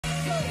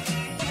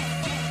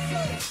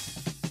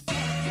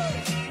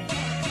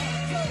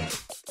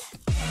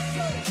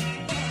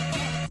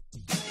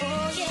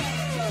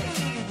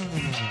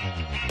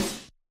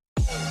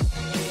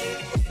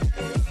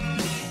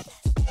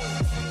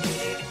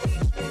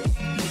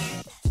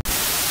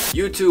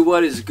YouTube,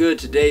 what is good?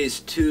 Today is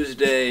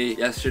Tuesday.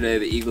 Yesterday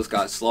the Eagles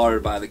got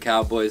slaughtered by the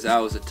Cowboys. That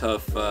was a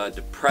tough,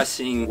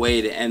 depressing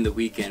way to end the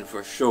weekend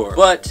for sure.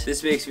 But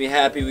this makes me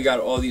happy. We got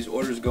all these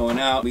orders going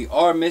out. We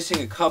are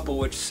missing a couple,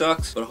 which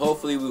sucks, but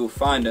hopefully we will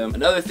find them.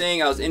 Another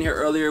thing, I was in here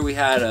earlier. We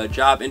had a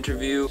job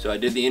interview, so I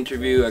did the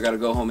interview. I got to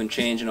go home and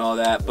change and all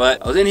that.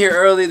 But I was in here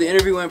early. The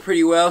interview went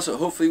pretty well, so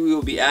hopefully we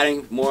will be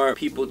adding more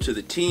people to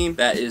the team.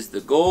 That is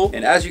the goal.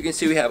 And as you can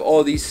see, we have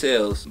all these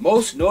sales.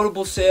 Most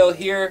notable sale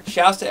here.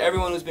 Shouts to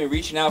everyone who's been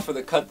reaching out for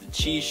the cut the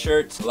cheese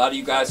shirts. A lot of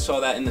you guys saw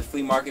that in the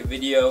flea market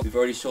video. We've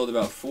already sold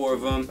about 4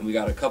 of them, and we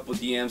got a couple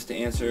DMs to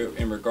answer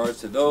in regards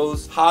to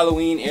those.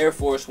 Halloween Air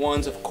Force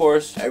Ones, of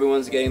course.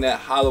 Everyone's getting that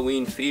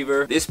Halloween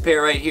fever. This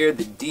pair right here,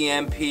 the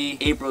DMP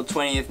April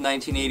 20th,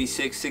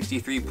 1986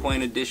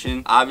 63-point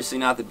edition. Obviously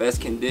not the best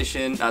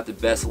condition, not the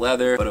best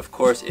leather, but of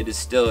course it is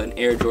still an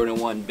Air Jordan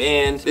 1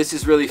 band. This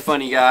is really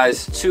funny,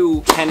 guys.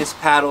 2 tennis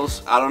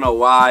paddles. I don't know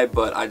why,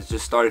 but I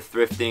just started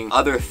thrifting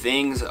other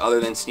things other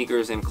than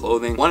sneakers and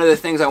clothing. One of the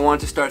things I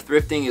wanted to start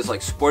thrifting is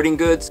like sporting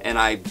goods, and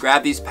I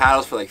grabbed these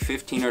paddles for like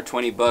 15 or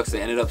 20 bucks.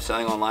 They ended up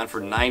selling online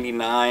for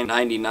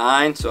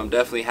 $99.99, so I'm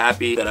definitely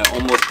happy that I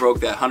almost broke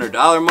that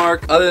 $100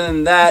 mark. Other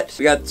than that,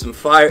 we got some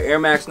fire Air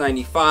Max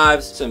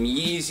 95s, some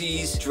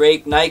Yeezys,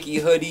 Drake Nike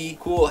hoodie,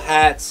 cool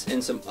hats,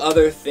 and some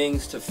other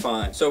things to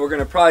find. So we're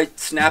gonna probably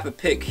snap a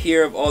pic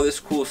here of all this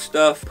cool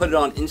stuff, put it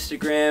on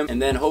Instagram,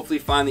 and then hopefully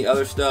find the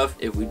other stuff.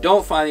 If we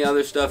don't find the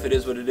other stuff, it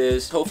is what it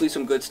is. Hopefully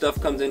some good stuff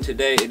comes in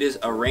today. It is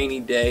a rainy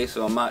day,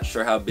 so I'm not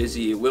sure how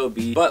busy it will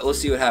be, but let's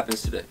see what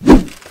happens today.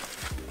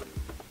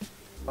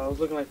 I was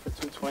looking like for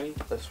 220.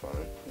 That's fine.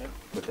 Yeah.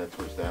 Put that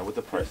towards that. What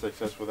the price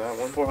excess for that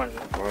one? 400.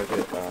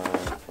 400.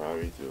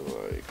 Probably do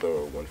like the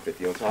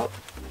 150 on top.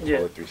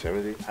 Yeah. Or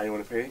 370. How you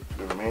want to pay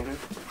the remainder?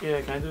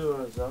 Yeah, can I do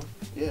a Zelle?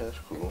 Yeah, that's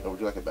cool. Or would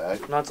you like a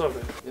bag? No, it's all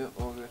good. Yeah,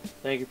 all good.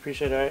 Thank you,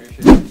 appreciate it. All right.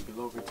 Appreciate it.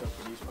 Below retail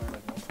for these probably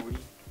like 140,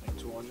 like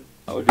 200.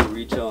 I would do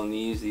retail on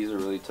these. These are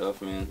really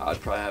tough, man. I'd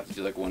probably have to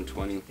do like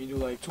 120. You do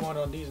like 200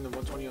 on these and then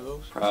 120 on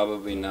those?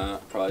 Probably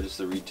not. Probably just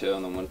the retail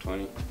and the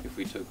 120 if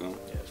we took them.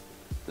 Yeah, it's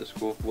That's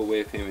cool. What way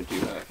of payment do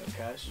you have?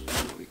 cash.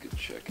 We could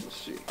check and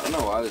see. I don't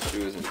know why this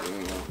shoe isn't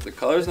doing well. The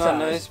color's not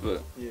nice,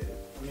 but yeah,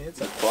 I mean, it's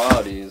the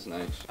quality is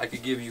nice. I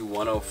could give you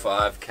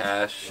 105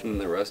 cash and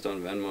the rest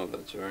on Venmo if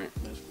that's alright.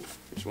 That's cool.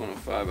 It's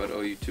 105. I'd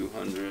owe you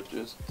 200.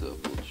 Just double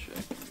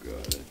check.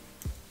 Got it.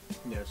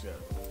 Yeah, it's good.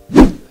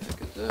 What the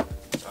heck is that?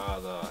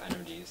 The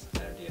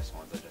NMDS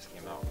ones that just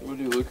came out. What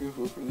are you looking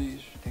for these?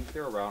 I think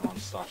they're around on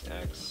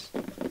StockX.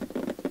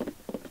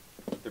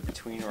 They're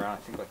between around, I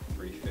think, like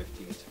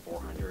 350 to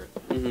 400,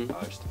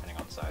 just depending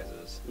on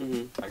sizes.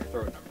 I could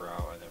throw a number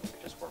out and then we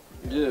could just work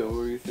from there. Yeah, what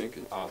were you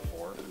thinking? 4.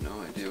 I have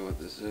no idea what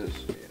this is.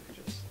 Yeah,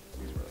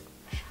 these were like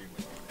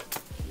extremely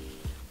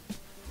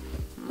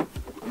limited.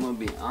 I'm gonna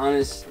be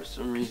honest, for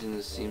some reason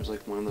this seems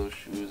like one of those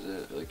shoes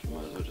that I feel like you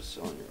might as well just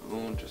sell on your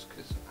own, just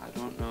because I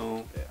don't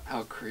know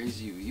how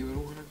crazy you would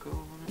want to go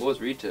on it. What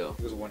was retail?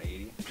 It was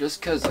 180. Just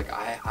because like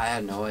I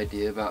had no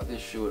idea about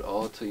this shoe at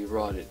all until you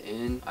brought it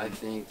in. I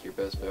think your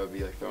best bet would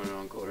be like throwing it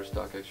on Gold or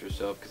StockX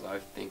yourself, because I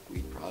think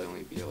we'd probably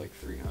only be at like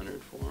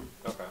 300 for them.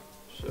 Okay.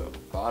 So,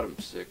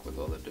 bottom's sick with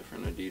all the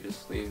different Adidas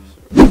sleeves.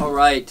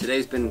 Alright,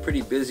 today's been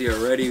pretty busy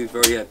already. We've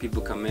already had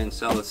people come in,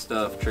 sell us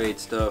stuff, trade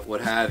stuff,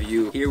 what have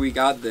you. Here we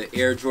got the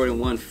Air Jordan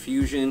 1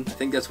 Fusion. I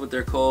think that's what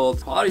they're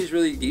called. Quality's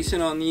really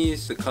decent on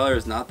these. The color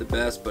is not the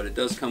best, but it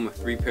does come with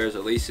 3 pairs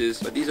of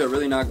laces. But these are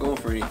really not going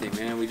for anything,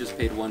 man. We just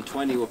paid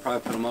 120. We'll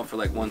probably put them up for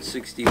like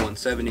 160,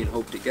 170 and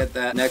hope to get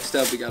that. Next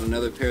up, we got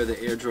another pair of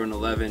the Air Jordan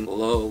 11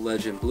 Low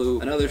Legend Blue.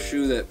 Another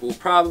shoe that will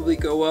probably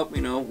go up,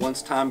 you know,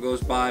 once time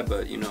goes by,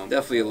 but you know,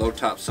 definitely a low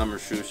top summer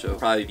shoe, so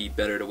probably be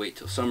better to wait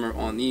till summer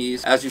on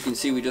these. As you can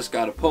see, we just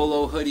got a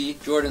polo hoodie.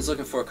 Jordan's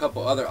looking for a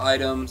couple other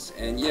items,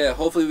 and yeah,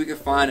 hopefully we can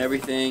find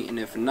everything, and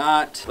if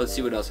not, let's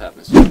see what else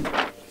happens. Nah,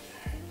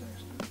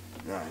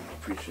 I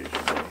appreciate you,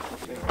 man.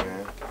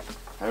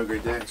 Have a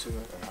great day.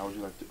 How would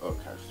you like to? Oh,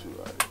 cash too.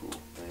 Alright, cool.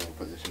 And you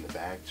put this in the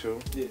bag too?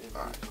 Yeah.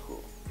 Alright,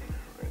 cool.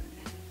 Ready.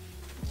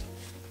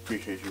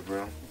 Appreciate you,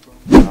 bro.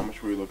 How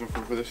much were you looking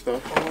for this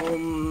stuff?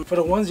 For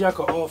the ones y'all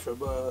could offer,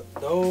 but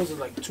those are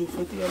like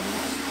 250 at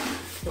least.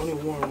 They only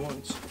worn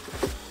once.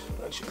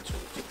 Actually,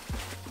 250.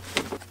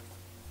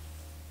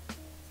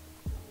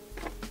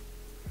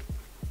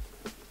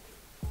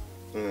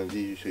 And then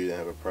these, you sure you didn't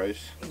have a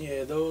price?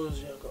 Yeah,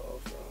 those y'all could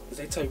offer.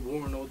 They type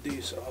worn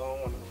OD, so I don't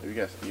want to. You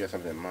got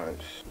something in mind?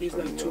 These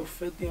like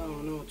 250, I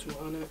don't know,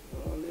 200.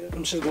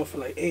 I'm just going for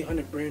like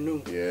 800 brand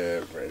new.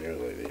 Yeah, brand new,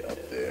 like they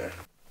up there.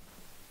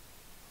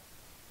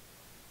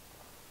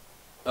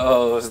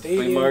 Oh, the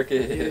flea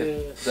market. Yeah.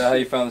 Is that how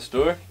you found the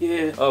store?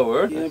 Yeah. Oh,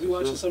 word? Yeah, I be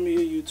watching some of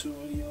your YouTube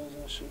videos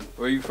and shit.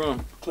 Where are you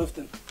from?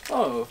 Clifton.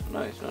 Oh,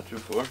 nice. Not too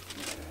far.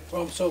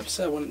 Bro, I'm so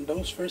upset. When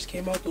those first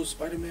came out, those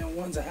Spider-Man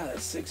ones, I had like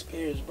 6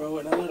 pairs, bro,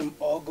 and I let them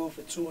all go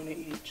for $200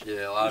 each.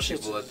 Yeah, a lot of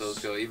people let those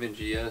go, even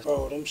GS.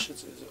 Bro, them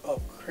shits is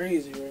up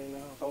crazy right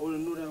now. If I would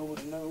have knew that, I would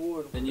have never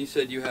wore them. And you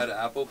said you had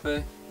Apple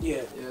Pay?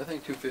 Yeah. Yeah, I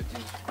think 250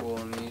 is cool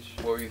on these.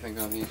 What were you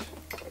thinking on these?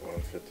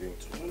 150.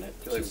 200?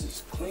 You're like, This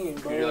is clean,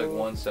 bro. You're like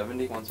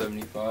 170,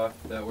 175.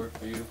 That work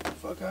for you?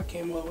 Fuck, I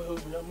came all the way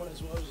over there. I might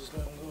as well just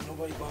let them go.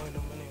 Nobody buying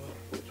them anyway.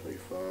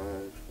 25.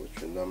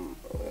 What's your number?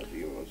 Oh, that'd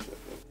be 1 second.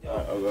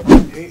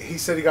 He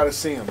said he got to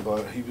see him,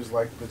 but he was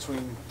like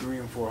between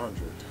 300 and 400.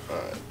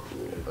 Alright,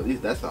 cool. At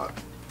least that's not.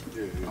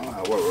 Yeah.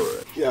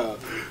 What? Yeah.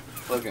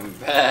 Looking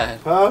bad.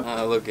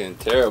 Huh? Looking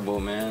terrible,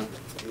 man.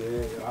 Yeah,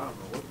 I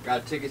don't know.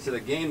 Got tickets to the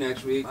game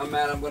next week. I'm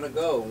mad I'm gonna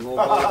go.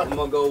 I'm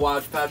gonna go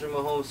watch Patrick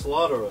Mahomes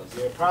slaughter us.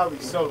 Yeah, probably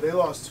so. They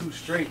lost 2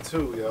 straight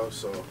too, yo.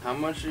 So How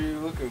much are you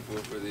looking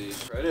for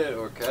these? Credit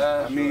or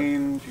cash? I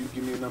mean, if you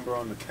give me a number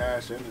on the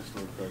cash and the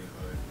store credit,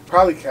 like,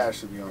 probably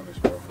cash to be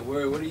honest, bro.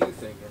 What are you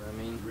thinking? I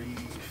mean,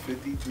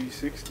 350,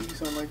 360,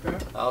 something like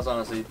that. I was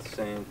honestly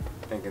saying,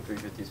 thinking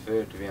 350 is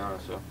fair, to be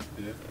honest. So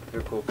Yeah.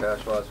 you're cool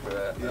cash wise for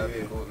that. Yeah, That'd be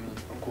yeah. cool with me.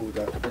 I'm cool with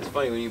that. It's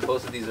funny when you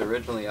posted these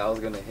originally, I was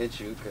gonna hit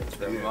you because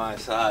they're Yeah. my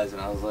size,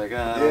 and I was like,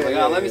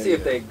 Yeah, let me see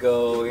if they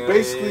go. You know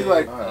Basically, what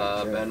I mean? like,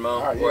 alright, yeah. Venmo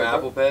Alright, or yeah,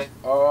 Apple Pay.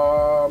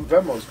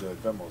 Venmo's good.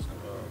 Venmo's good.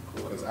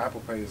 Cool. Because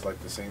Apple Pay is like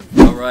the same.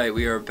 All right,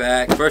 we are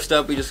back. First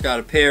up, we just got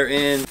a pair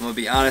in. I'm gonna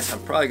be honest,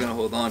 I'm probably gonna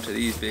hold on to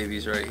these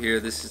babies right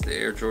here. This is the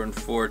Air Jordan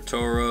 4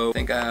 Toro. I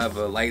think I have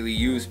a lightly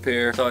used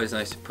pair. It's always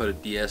nice to put a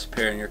DS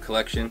pair in your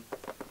collection.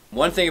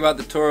 One thing about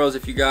the Toros,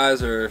 if you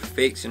guys are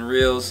fakes and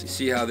reals, you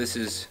see how this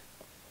is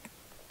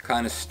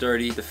kind of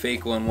sturdy. The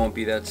fake one won't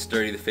be that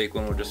sturdy. The fake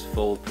one will just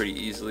fold pretty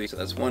easily. So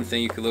that's one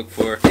thing you can look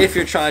for if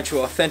you're trying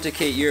to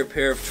authenticate your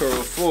pair of Toro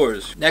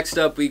 4s. Next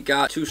up, we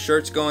got 2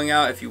 shirts going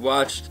out. If you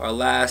watched our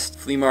last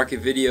flea market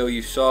video,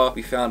 you saw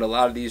we found a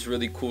lot of these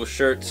really cool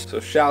shirts. So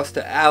shouts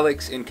to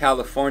Alex in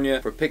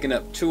California for picking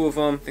up 2 of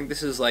them. I think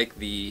this is like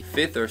the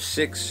 5th or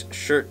 6th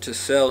shirt to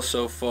sell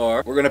so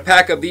far. We're gonna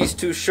pack up these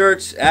 2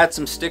 shirts, add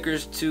some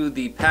stickers to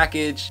the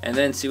package, and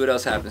then see what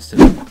else happens to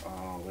them.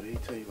 What did he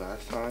tell you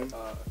last time?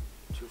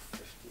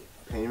 250.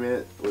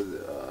 Payment was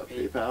it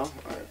PayPal?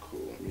 Alright,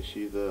 cool. Let me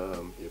see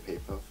the your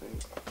PayPal thing.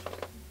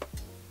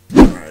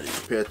 Alright,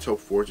 pair of Top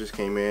 4 just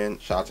came in.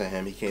 Shout out to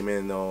him. He came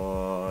in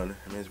on.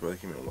 I mean, his brother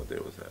came in on what day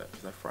was that?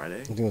 Was that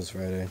Friday? I think it was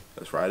Friday.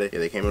 That's Friday. Yeah,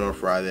 they came in on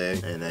Friday,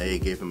 and they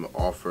gave him an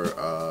offer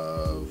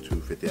of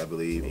 $250, I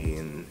believe.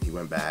 And he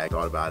went back,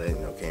 thought about it, you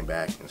know, came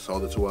back and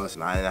sold it to us.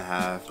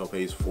 9.5. So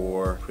pays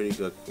 4. Pretty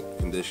good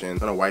condition.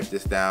 Gonna wipe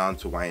this down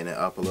to whiten it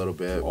up a little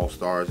bit. All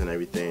stars and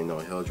everything. No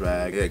heel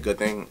drag. Yeah, good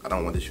thing I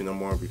don't want this shoe no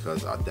more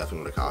because I definitely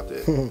would have copped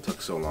it. It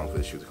took so long for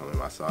the shoe to come in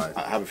my size.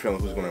 I have a feeling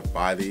who's gonna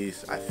buy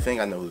these. I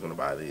think I know who's gonna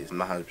buy these. I'm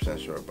not 100%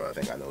 sure, but I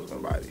think I know who's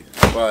gonna buy these.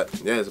 But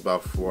yeah, it's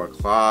about 4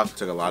 o'clock.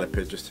 Took a lot of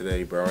pictures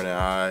today, Burn and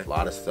I. A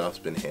lot of stuff's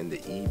been hitting the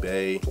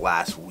eBay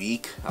last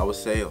week, I would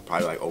say.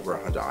 Probably like over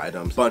 100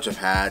 items. Bunch of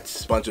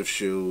hats, bunch of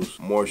shoes.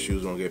 More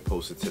shoes gonna get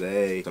posted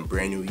today. Some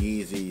brand new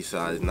Yeezys,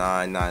 size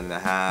 9,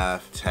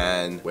 9.5,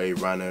 10.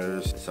 Wave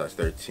runners, size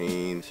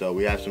 13. So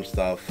we have some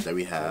stuff that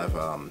we have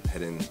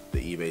hitting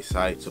the eBay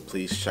site. So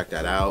please check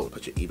that out.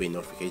 Put your eBay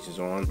notifications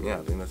on. Yeah,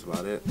 I think that's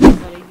about it. So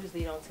they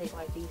usually don't take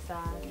like these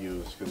sides?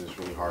 Used, because it's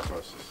really hard for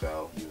us to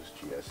sell used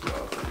GS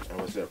stuff. And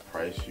what's the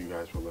price you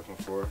guys were looking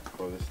for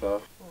this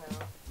stuff?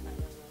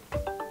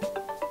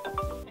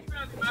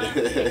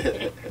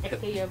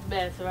 He your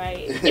best,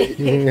 right?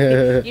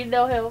 You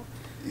know him.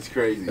 He's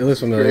crazy. It looks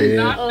familiar.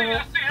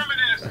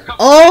 Uh-huh.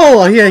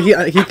 Oh, yeah, he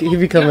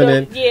be coming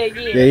in. Yeah.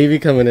 Yeah, he be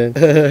coming in.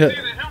 This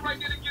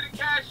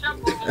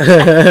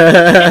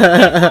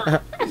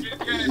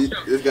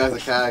guy's a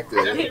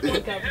character.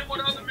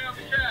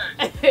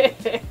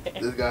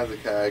 This guy's a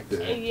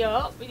character.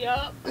 Yup.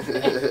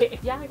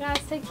 Y'all guys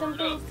take some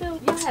things too?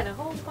 Y'all had a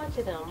whole bunch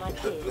of them, I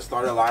did. The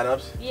starter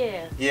lineups?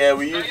 Yeah. Yeah,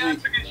 we usually...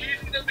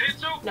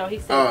 No, he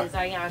said his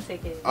Zion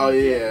ticket. Oh,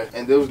 yeah.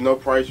 And there was no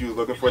price you was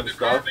looking for the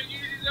stuff?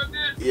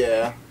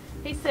 Yeah.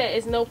 He said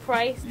it's no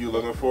price. You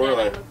looking for? Yeah,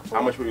 Like,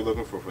 how much were you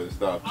looking for the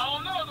stuff? I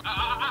don't know.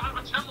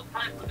 I tell the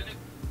price, but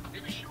they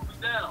be shooting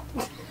down.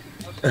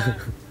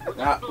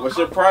 What's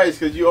your price?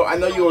 Cause I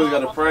know you always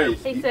got a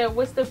price. He said,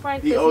 what's the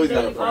price? He always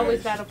got a you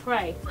always price. got a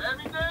price. For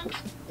everything?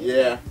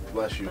 Yeah.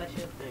 Bless you. Bless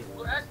you.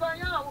 Well, ask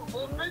Zion.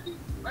 What 50?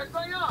 Ask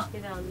Zion.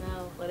 You don't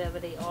know whatever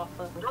they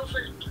offer. Don't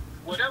say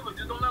whatever.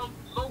 Just don't know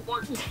low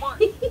one too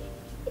much.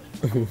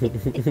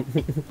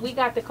 We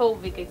got the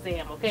COVID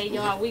exam, okay,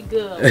 y'all? We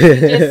good. We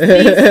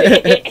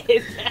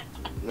just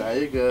Nah,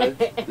 you're good.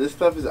 This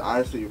stuff is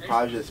honestly, you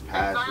probably just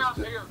pass.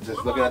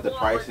 Just looking at the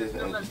prices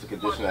and just the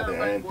condition that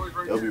they're in,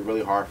 it'll be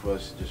really hard for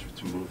us just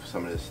to move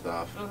some of this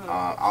stuff.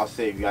 I'll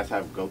say if you guys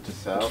have GOAT to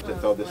sell, to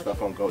throw this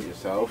stuff on GOAT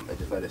yourself and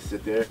just let it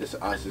sit there, this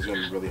us is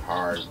going to be really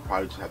hard. We'll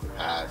probably just have to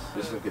pass.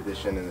 Just the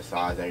condition and the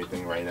size and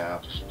everything right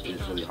now,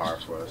 it's really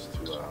hard for us to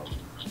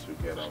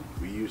get them.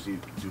 We usually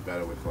do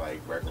better with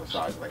like regular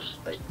size,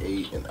 like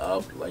 8 and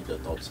up, like the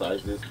adult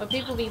sizes. But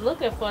people be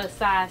looking for a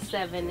size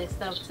 7 and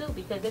stuff too,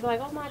 because they be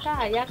like, oh my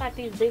God, y'all got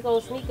these big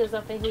old sneakers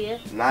up in here.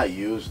 Not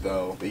used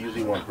though. They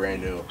usually want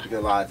brand new. Because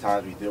a lot of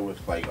times we deal with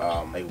like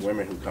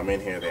women who come in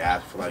here. They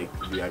ask for like,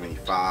 do you have any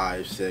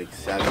 5,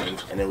 6,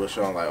 7s, and then we'll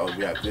show them like, oh,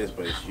 we have this,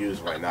 but it's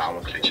used right now. I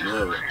want something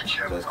new.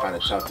 So it's kind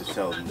of tough to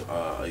sell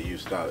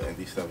used stuff, and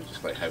these stuff is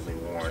just like heavily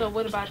worn. So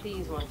what about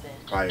these ones then?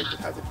 Probably just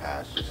have to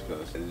pass just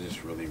because it's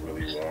just really,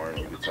 really worn.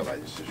 You can tell like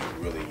it's just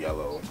really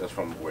yellow. That's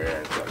from wear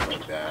and stuff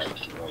like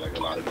that. You know, like a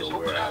lot of people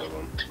wear out of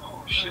them.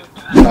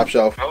 Top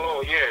Shelf.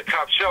 Oh, yeah,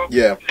 Top Shelf.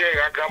 Yeah. Yeah,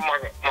 I got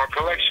my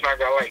collection. I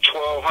got like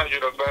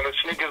 1,200 or better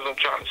sneakers. I'm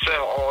trying to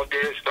sell all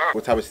their stuff.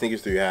 What type of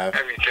sneakers do you have?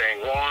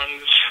 Everything.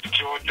 Ones,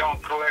 Jordan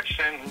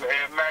collection,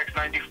 Air Max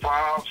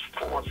 95s,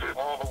 forces,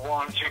 all the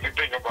ones you can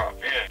think about.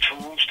 Yeah,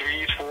 2s,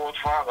 3s, 4s,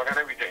 5s. I got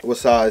everything. What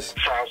size?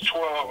 Size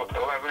 12,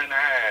 11 and a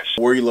half.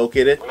 Where are you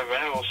located? Live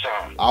in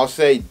Hillside. I'll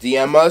say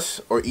DM us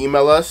or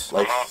email us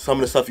like some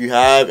of the stuff you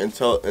have and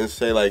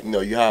say like, you know,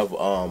 you have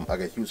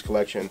like a huge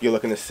collection you're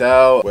looking to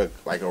sell with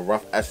like a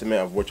rough estimate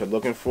of what you're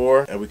looking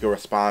for, and we can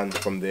respond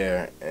from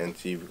there and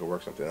see if we can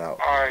work something out.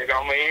 Alright,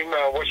 I'm gonna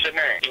email. What's your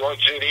name? You want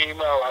you to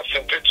email? I'll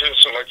send pictures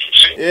so let you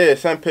see. Yeah,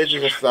 send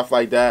pictures and stuff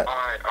like that.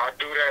 Alright, I'll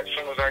do that as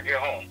soon as I get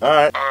home.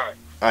 Alright. Alright.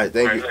 Alright,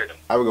 thank you. Later.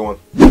 Have a good one.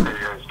 How you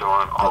guys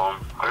doing?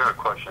 I got a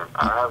question.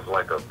 I have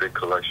like a big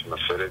collection of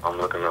fitted I'm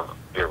looking to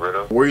get rid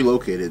of. Where are you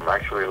located? I'm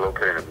actually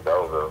located in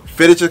Belleville.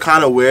 Fitteds are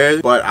kind of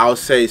weird, but I'll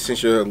say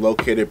since you're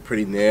located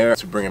pretty near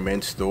to bring them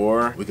in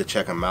store, we could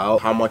check them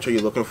out. How much are you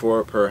looking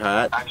for per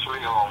hat? Actually,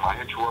 I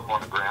hit you up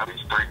on the gram.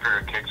 These 3 pair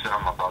of kicks that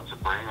I'm about to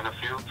bring in a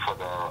few for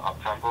the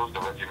up-tempos, the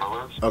Reggie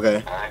Millers.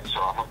 Okay. Alright, so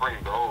I'm gonna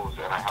bring those,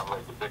 and I have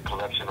like a big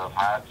collection of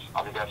hats.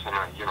 I'm guessing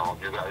that, you know,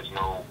 you guys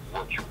know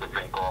what you could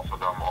make off of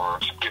them, or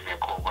just give me a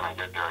quote when I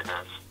get there, I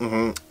guess.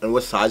 And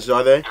what sizes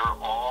are they? They're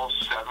all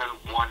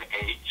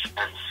 718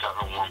 and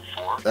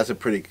 714. That's a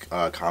pretty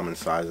common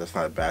size. That's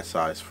not a bad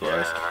size for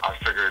us. I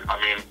figured, I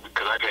mean,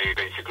 because I pay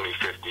basically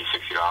 $50,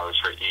 $60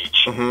 for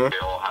each. They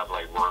all have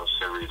like World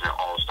Series and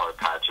All-Star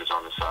patches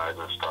on the sides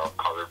and stuff,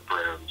 colored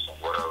brims,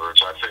 whatever.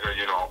 So I figured,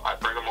 you know, I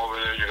bring them over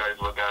there, you guys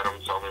look at them,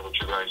 tell me what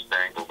you guys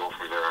think, we'll go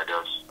from there, I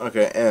guess.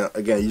 Okay, and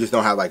again, you just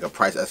don't have like a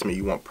price estimate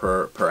you want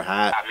per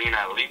hat? I mean,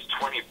 at least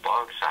 $20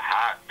 a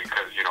hat,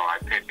 because, you know, I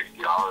pay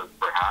 $60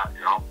 per hat,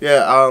 you know?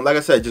 Yeah, like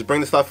I said, just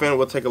bring the stuff in,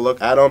 we'll take a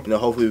look at them, and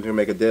hopefully we can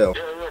make a deal.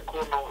 Yeah,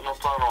 cool, no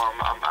problem.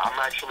 I'm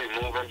actually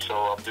moving, so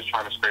I'm just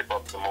trying to scrape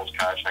up the most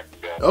cash I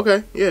can get.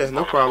 Okay, yeah,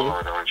 no problem.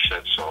 And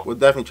shit, so. We'll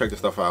definitely check the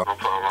stuff out. No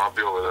problem, I'll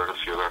be over there to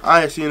see you then.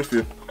 Alright, see you in a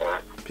few.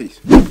 Alright. Peace.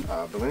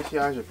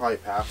 Balenciaga should probably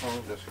pass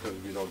on just because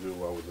we don't do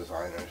well with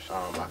designers.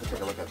 I can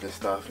take a look at this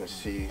stuff and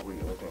see what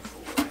you're looking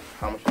for.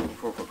 How much are you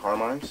looking for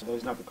Carmines?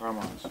 There's not the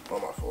Carmines. Oh,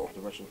 my fault.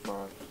 The Russian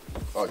 5.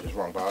 Oh, just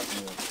wrong box?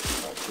 Yeah.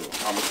 Alright, cool.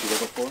 How much you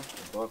looking for?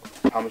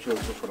 $1. How much you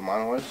looking for the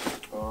monoids?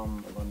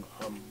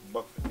 $1.50.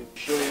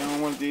 Sure, you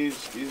don't want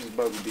these. These is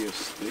about to be a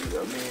steal.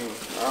 I mean,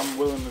 I'm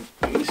willing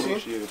to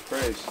negotiate a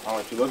price. How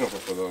much you looking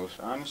for those?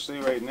 Honestly,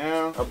 right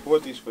now, I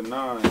bought these for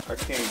 $9. I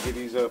can't get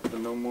these up for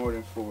no more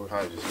than $4.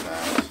 Probably just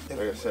pass. Like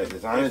I said,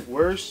 design is If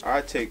worse,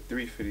 I take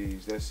 3 for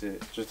these. That's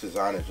it. just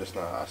design is just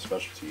not our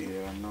specialty.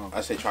 Yeah, I know.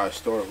 I say try a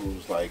store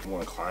who's like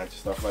more inclined to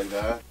stuff like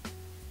that.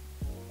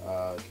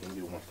 Can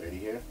you do 130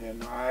 here? Yeah,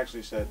 no, I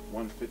actually said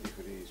 150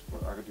 for these,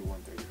 but I could do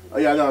 130 for these. Oh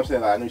yeah, I know. I'm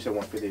saying like, I know you said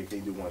 150.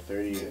 Can you do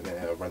 130 and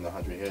then run the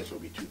 100 here, so it'll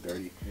be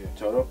 230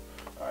 total.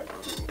 Alright,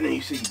 cool. And then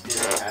you said you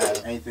didn't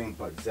have anything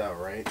but Zell,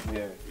 right?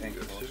 Yeah, thank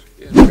you.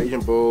 Asian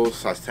Bulls,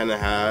 size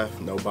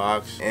 10.5, no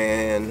box,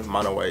 and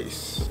mono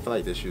waist. I feel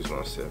like this shoe's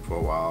gonna sit for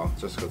a while,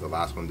 just because the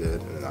last one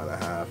did, and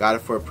 9.5. Got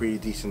it for a pretty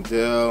decent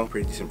deal,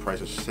 pretty decent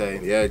price, I should say.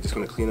 Yeah, just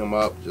gonna clean them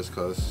up, just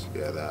because,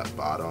 yeah, that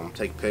bottom.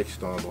 Take pics,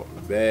 throw them on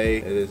the bay.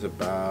 It is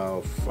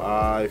about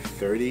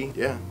 5:30.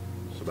 Yeah,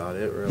 that's about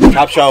it, really.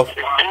 Top Shelf.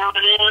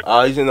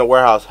 He's in the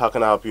warehouse. How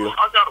can I help you?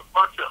 I got a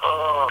bunch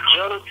of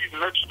jerseys,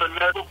 Mitch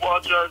Burnett, football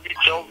jerseys,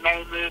 Joe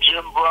Namath,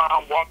 Jim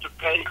Brown, Walter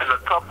Payton, and a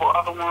couple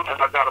other ones.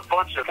 And I got a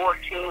bunch of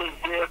 14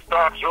 Red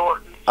Star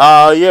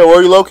Jordans. Yeah, where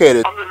are you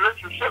located? I'm in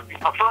Mississippi.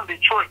 I'm from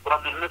Detroit, but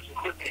I'm in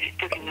Mississippi,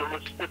 kicking in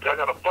Mississippi. I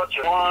got a bunch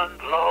of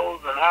ones,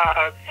 lows, and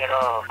highs, and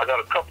I got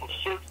a couple of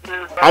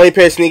sixes. How many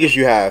pair of sneakers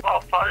you have?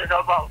 Probably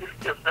got about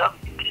 60 or 70.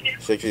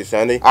 60,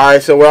 70.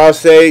 Alright, so what I'll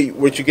say,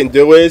 what you can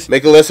do is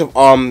make a list of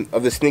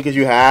the sneakers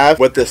you have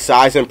with the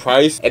size and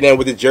price, and then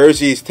with the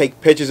jerseys, take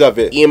pictures of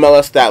it. Email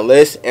us that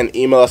list and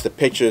email us the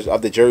pictures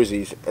of the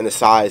jerseys and the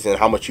size and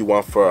how much you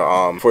want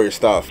for your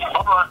stuff.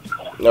 Alright.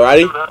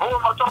 Alrighty? Who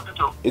am I talking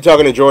to? You're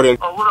talking to Jordan.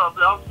 Oh, what up,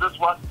 man? I was just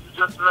watching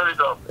you just a minute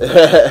ago. Who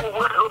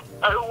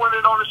went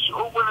in on the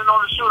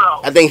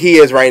shootout? I think he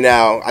is right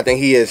now. I think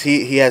he is.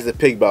 He has the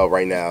pig belt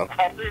right now.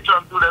 I see you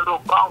trying to do that little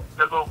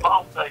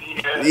bounce that he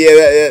had.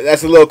 Yeah,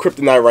 that's a little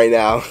kryptonite right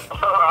now.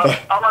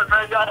 Alright,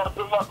 man. Y'all have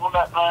good luck on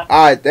that, man.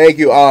 Alright, thank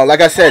you.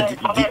 Like I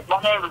said, My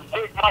name is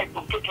Big Mike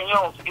from Picking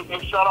Young, so give me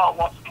a shout out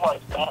once or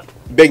twice, man.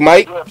 Big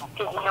Mike? Yeah, from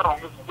Picking Young,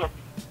 Mississippi.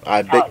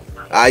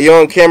 Alright, you're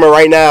on camera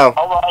right now.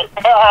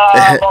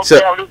 Alright. So,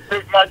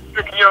 Big Mike,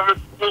 sticking your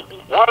Mississippi.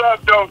 What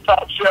up, though,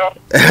 Top Shelf?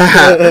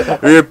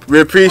 we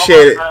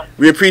appreciate it.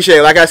 We appreciate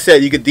it. Like I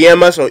said, you can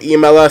DM us or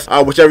email us,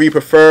 whichever you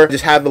prefer.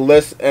 Just have the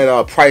list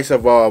and price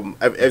of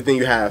everything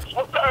you have.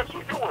 What size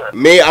you wear?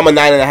 Me, I'm a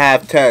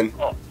 9.5, 10.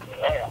 Oh,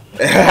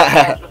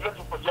 damn.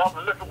 Y'all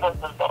been looking for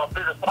some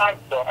bigger size,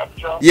 though, haven't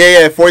y'all?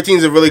 Yeah, 14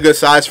 is a really good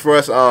size for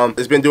us.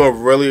 It's been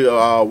doing really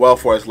well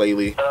for us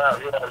lately. Yeah.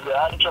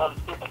 I ain't trying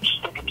to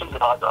stick it to you.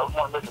 I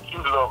want to make it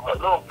cute a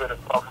little bit of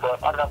stuff,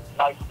 but I got some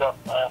nice stuff,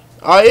 man.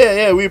 Oh,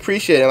 yeah, we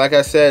appreciate it. Like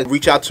I said,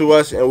 reach out to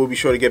us, and we'll be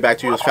sure to get back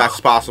to you as fast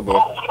as possible.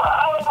 All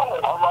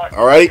right.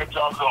 All right? All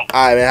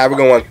right, man. Have a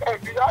good one. Hey,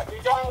 do y'all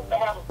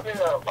have a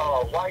pair of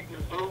white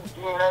and blue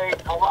DNA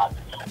collage?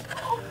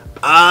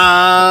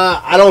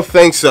 I don't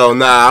think so.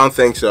 Nah, I don't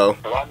think so.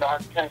 Well, I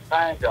can't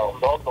find those.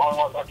 Those are the only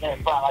ones I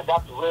can't find. I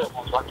got the red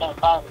ones, so I can't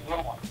find the blue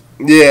ones.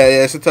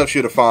 Yeah, it's a tough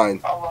shoe to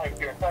find. All right,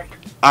 then. Thank you.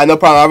 All right, no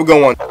problem. Have a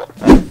good one.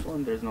 This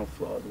one, there's no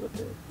flaws with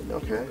it.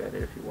 Okay. Look at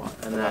it if you want.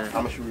 And then,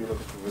 how much are you looking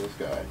for this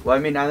guy? well, I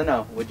mean, I don't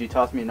know. Would you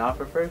toss me an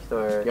offer first,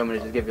 or you want me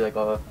to just give you like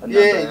a number?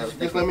 Yeah,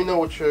 just let me know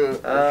what your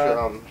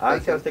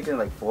Honestly, I was thinking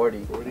like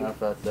 40. 40? I don't know if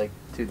that's like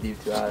too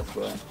deep to ask,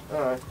 but.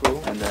 Alright,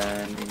 cool. And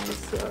then these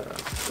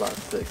slot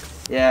 6.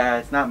 Yeah,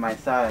 it's not my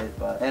size,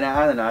 but and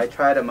I don't know. I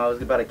tried them. I was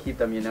about to keep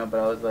them, you know, but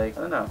I was like,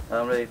 I don't know. I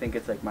don't really think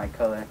it's like my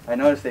color. I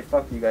noticed they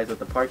fucked you guys with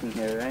the parking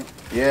here, right?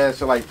 Yeah,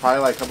 so like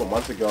probably like a couple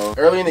months ago,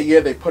 early in the year,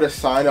 they put a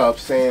sign up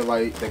saying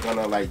like they're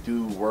gonna like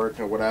do work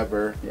or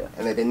whatever. Yeah.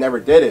 And they never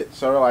did it.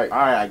 So we're like, all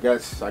right, I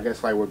guess like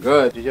we're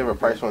good. Did you have a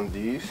price on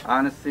these?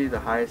 Honestly, the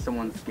highest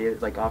someone's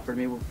like offered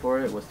me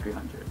for it was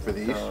 300. For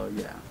these? So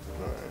yeah.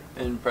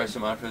 And price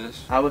them out for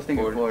this? I was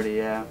thinking 40,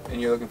 yeah. And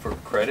you're looking for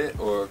credit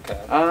or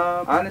cash?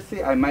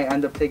 Honestly, I might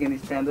end up taking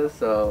these pandas,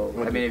 so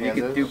I mean, if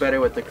you could do better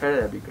with the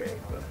credit, that'd be great.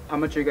 But how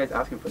much are you guys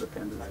asking for the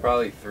pandas?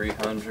 Probably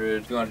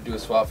 300. If you want to do a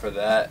swap for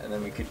that, and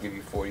then we could give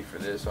you 40 for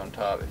this on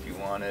top if you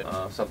wanted.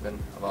 Something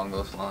along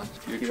those lines.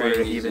 You're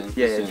trading these in.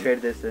 Yeah,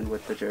 trade this in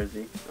with the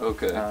jersey.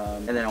 Okay.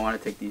 And then I want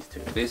to take these two.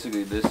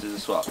 Basically, this is a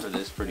swap for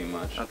this pretty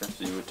much. Okay.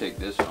 So you would take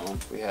this home.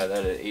 We had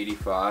that at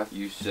 85.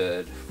 You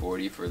said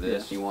 40 for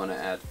this. Yeah. You want to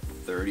add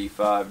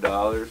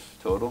 $35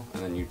 total,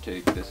 and then you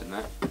take this and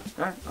that.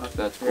 Alright,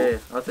 that's cool. Yeah,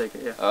 I'll take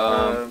it.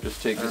 Yeah.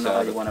 Just take I this don't know out.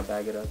 how you want to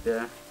bag it up.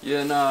 Yeah.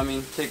 Yeah, no, I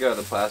mean take out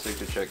the plastic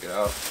to check it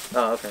out.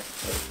 Oh, okay. I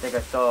think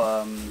I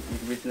saw you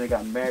recently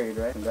got married,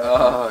 right?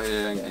 Oh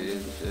yeah,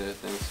 engaged. Yeah,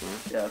 thanks, man.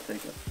 Yeah, I'll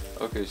take it.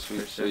 Okay,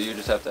 sweet. So you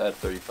just have to add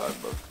 $35.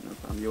 No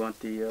problem. You want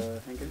the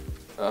hanger?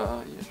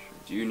 Yeah, sure.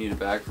 Do you need a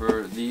bag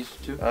for these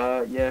two?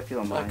 Yeah, if you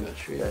don't mind. I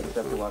got you. Yeah, I just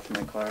have to watch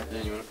my car.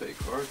 Yeah, you want to pay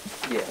card?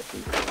 Yeah,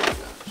 please. I got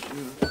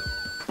you.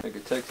 I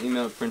could text,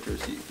 email, print, or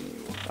receipt if you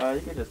need one.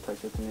 You can just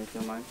text it to me if you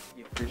don't mind.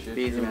 Appreciate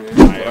Easy, you, man.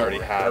 I already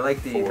have I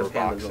like the 4 pandas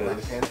boxes. a lot. I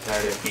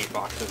already have 8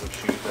 boxes of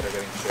shoes that are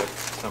getting shipped.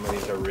 Some of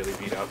these are really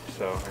beat up,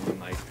 so I mean,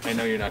 like, I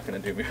know you're not gonna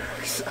do me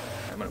wrong, so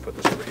I'm gonna put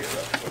this over here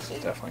though. This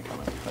is definitely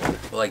coming.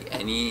 Like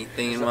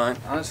anything in mind?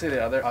 Honestly,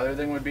 the other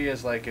thing would be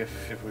is like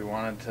if we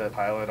wanted to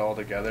pile it all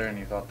together and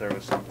you thought there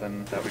was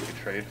something that we could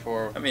trade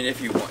for. I mean,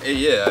 if you want,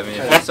 yeah. I mean,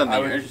 if it's something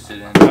you're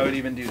interested in. I would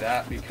even do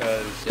that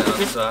because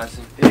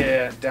downsizing.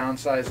 Yeah,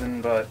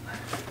 downsizing, but.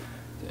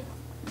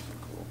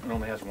 It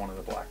only has one of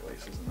the black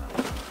laces in that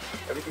one.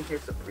 Everything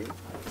here's Supreme?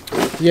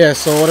 Yeah,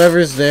 so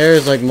whatever's there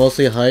is like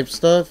mostly hype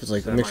stuff. It's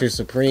like a mixture of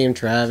Supreme,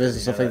 Travis,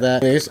 and stuff like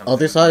that. And this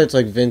other side, it's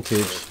like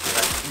vintage.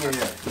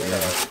 Yeah.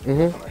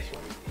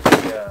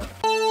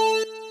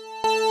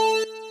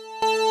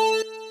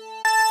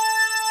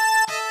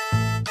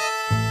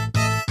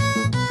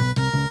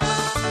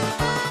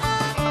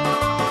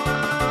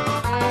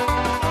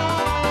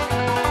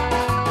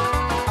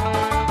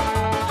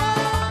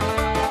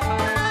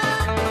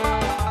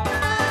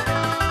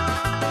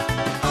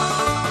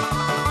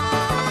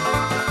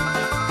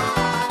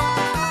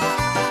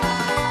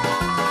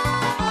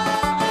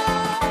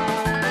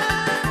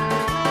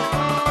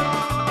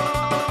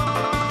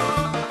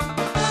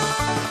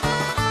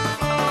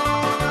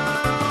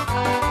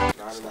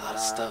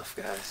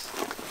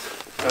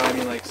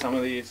 Some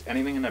of these,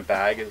 anything in the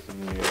bag is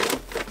new,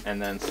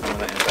 and then some of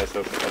the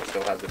anti-soap stuff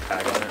still has the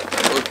tag on it.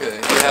 Okay,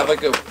 do you have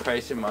like a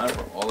price in mind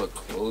for all the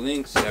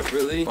clothing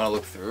separately? Want to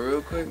look through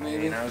real quick, maybe?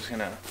 I mean, I was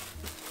gonna.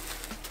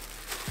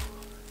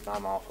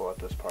 I'm awful at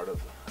this part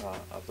of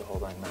the whole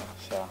thing now.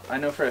 So I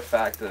know for a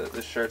fact that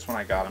the shirts, when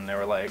I got them, they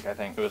were like, I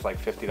think it was like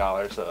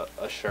 $50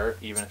 a shirt.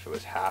 Even if it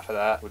was half of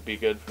that, would be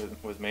good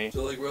with me.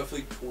 So like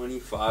roughly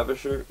 $25 a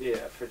shirt.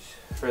 Yeah,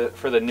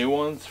 for the new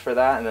ones for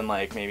that, and then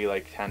like maybe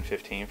like 10,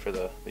 15 for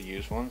the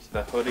used ones.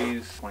 The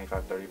hoodies,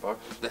 25, 30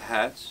 bucks. The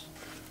hats,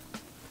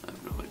 I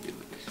have no idea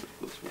what this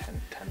looks like.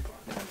 10,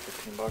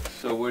 15 bucks.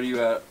 So where are you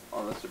at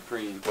on the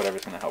Supreme?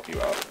 Whatever's gonna help you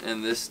out.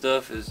 And this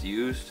stuff is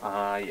used?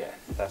 Yeah,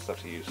 that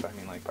stuff's used. I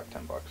mean, like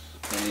 10 bucks.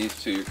 And these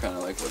two, you're kind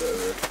of like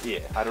whatever.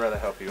 Yeah, I'd rather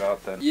help you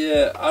out than.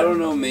 Yeah, I don't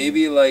know.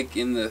 Maybe like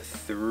in the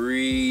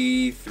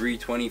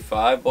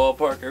 $325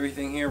 ballpark.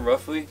 Everything here,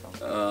 roughly.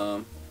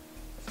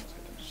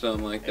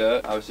 something like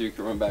that. Obviously, we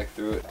can run back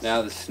through it.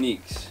 Now the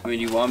sneaks. I mean,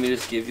 you want me to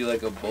just give you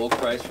like a bulk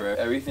price for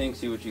everything,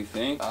 see what you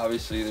think?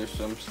 Obviously, there's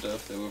some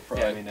stuff that we're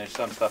probably... Yeah, I mean, there's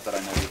some stuff that I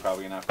know you're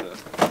probably going to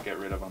have to get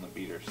rid of on the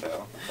beater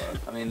sale. But.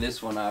 I mean,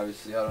 this one,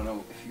 obviously, I don't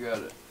know if you had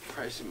a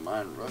price in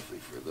mind roughly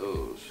for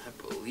those. I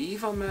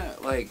believe I'm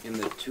at like in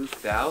the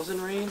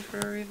 2,000 range for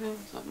everything.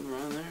 Something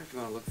around there if you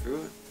want to look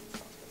through it.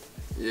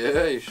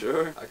 Yeah, you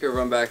sure? I could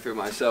run back through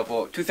myself.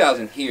 Well,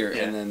 2,000 here,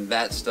 and then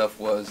that stuff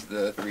was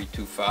the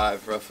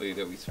 325 roughly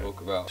that we spoke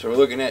about. So we're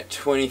looking at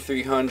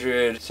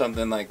 2,300,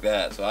 something like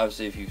that. So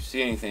obviously, if you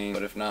see anything,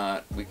 but if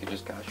not, we could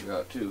just cash you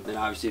out too. Then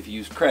obviously, if you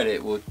use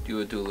credit, you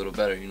would do a little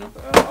better, you know?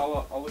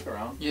 I'll look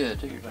around. Yeah,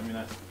 take your time. I mean,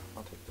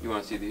 I'll take You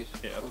want to see these?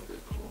 Yeah. Okay,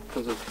 cool.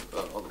 Comes with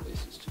all the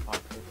laces too. Oh,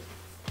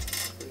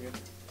 perfect. Pretty good.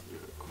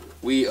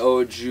 We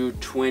owed you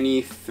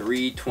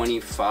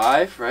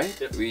 $23.25,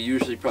 right? Yep. We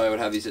usually probably would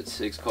have these at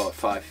 6, call it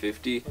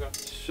 $5.50. Okay.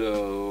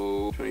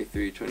 So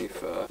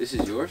 $23.25. This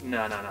is yours?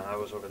 No, I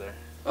was over there.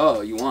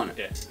 Oh, you want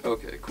it? Yeah.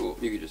 Okay, cool.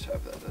 You can just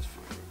have that. That's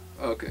fine.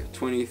 Okay,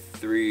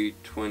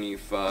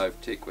 $23.25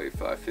 take away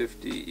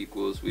 $5.50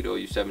 equals we'd owe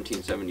you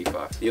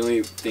 $17.75. The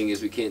only thing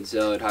is we can't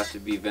sell it. Has to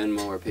be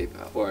Venmo or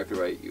PayPal, or I could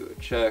write you a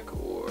check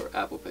or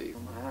Apple Pay.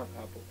 I have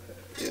Apple Pay.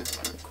 Yeah.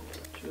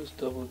 Cool. Just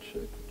double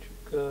check that you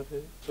got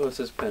it. So it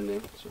says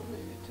pending. So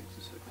maybe it takes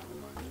a second to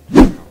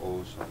remind you.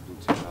 Oh, so I do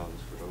 $10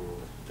 for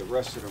those. The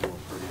rest of them are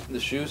pretty. The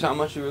shoes, how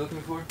much you were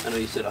looking for? I know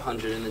you said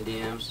 100 in the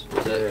DMs.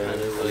 Was that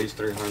kind of at least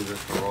 300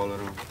 for all of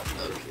them.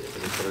 Okay. For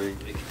the 3.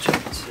 We can check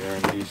it. They're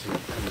in decent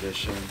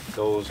condition.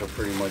 Those are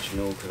pretty much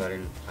new because I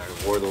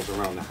wore those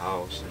around the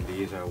house, and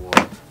these I wore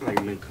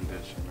like mint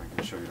condition. I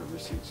can show you the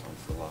receipts on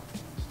Foot Locker.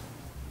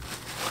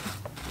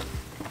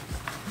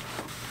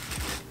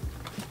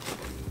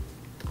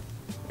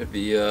 It'd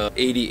be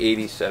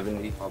 80,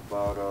 70. How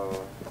about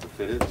the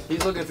fitteds?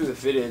 He's looking through the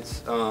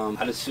fitteds.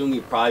 I'd assume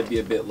you'd probably be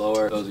a bit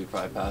lower. Those we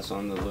probably pass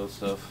on the little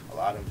stuff. A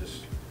lot of them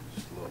just a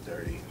little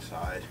dirty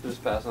inside.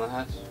 Just pass on the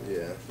hats?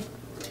 Yeah.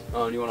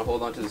 Oh, and you want to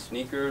hold on to the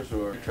sneakers,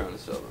 or you're trying to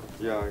sell them?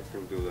 Yeah, I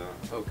can do that.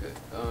 Okay.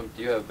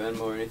 Do you have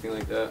Venmo or anything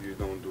like that? You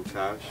don't do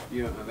cash?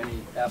 You don't have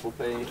any Apple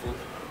Pay, anything?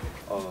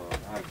 I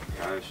have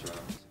cash.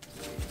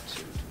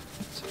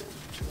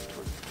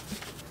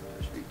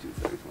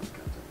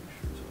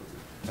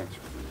 Thanks.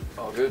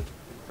 All good.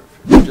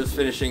 Perfect. Just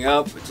finishing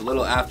up. It's a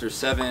little after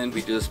 7.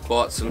 We just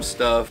bought some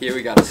stuff. Here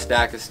we got a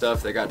stack of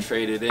stuff that got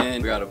traded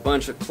in. We got a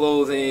bunch of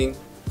clothing.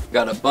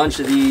 Got a bunch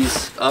of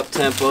these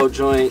up-tempo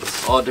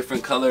joints, all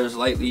different colors,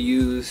 lightly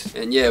used.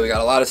 And yeah, we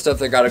got a lot of stuff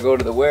that got to go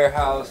to the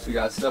warehouse. We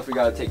got stuff we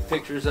got to take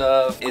pictures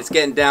of. It's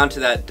getting down to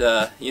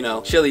that, you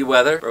know, chilly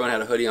weather. Everyone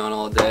had a hoodie on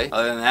all day.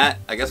 Other than that,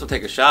 I guess we'll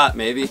take a shot,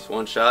 maybe. Just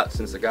one shot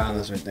since the guy on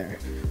That's right there.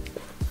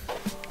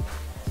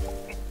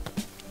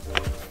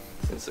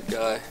 Since the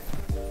guy...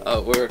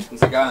 Oh, word.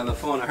 Since the guy on the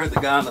phone. I heard the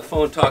guy on the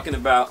phone talking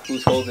about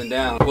who's holding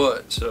down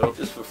what. So,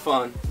 just for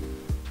fun.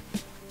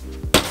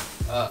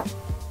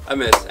 I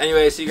missed.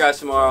 Anyway, see you guys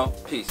tomorrow.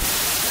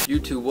 Peace.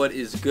 YouTube, what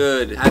is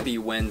good? Happy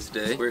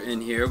Wednesday. We're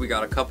in here. We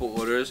got a couple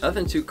orders.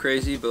 Nothing too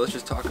crazy, but let's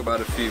just talk about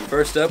a few.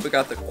 First up, we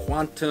got the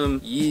Quantum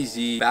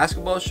Yeezy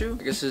basketball shoe.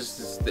 I guess this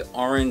is the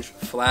orange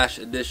flash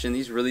edition.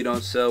 These really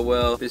don't sell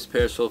well. This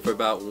pair sold for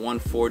about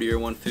 $140 or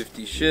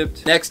 $150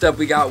 shipped. Next up,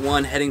 we got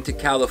one heading to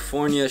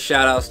California.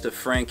 Shout outs to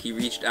Frank. He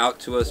reached out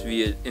to us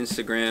via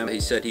Instagram.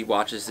 He said he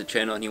watches the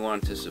channel and he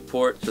wanted to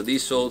support. So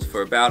these sold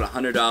for about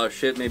 $100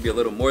 shipped, maybe a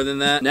little more than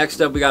that.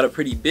 Next up, we got a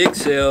pretty big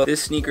sale.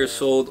 This sneaker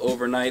sold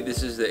overnight.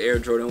 This is the Air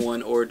Jordan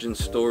 1 Origin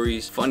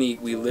Stories. Funny,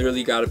 we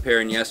literally got a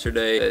pair in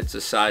yesterday. It's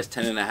a size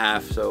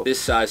 10.5, so this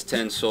size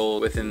 10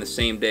 sold within the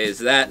same day as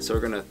that. So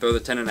we're gonna throw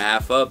the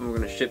 10.5 up and we're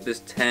gonna ship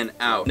this 10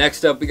 out.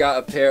 Next up, we got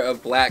a pair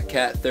of Black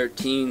Cat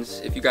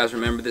 13s. If you guys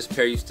remember, this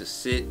pair used to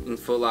sit in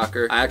Foot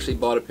Locker. I actually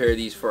bought a pair of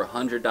these for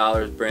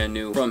 $100 brand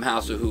new from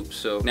House of Hoops.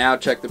 So now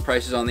check the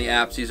prices on the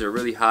apps. These are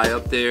really high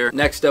up there.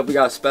 Next up, we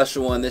got a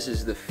special one. This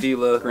is the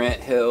Fila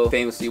Grant Hill,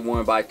 famously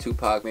worn by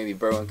Tupac. Maybe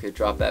Berwin could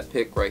drop that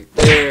pic right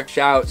there.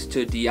 Shouts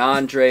to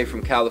DeAndre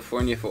from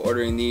California for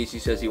ordering these. He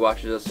says he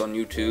watches us on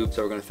YouTube,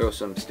 so we're gonna throw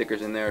some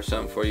stickers in there or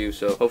something for you.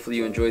 So hopefully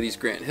you enjoy these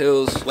Grant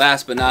Hills.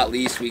 Last but not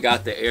least, we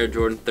got the Air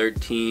Jordan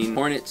 13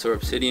 Hornets or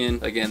Obsidian.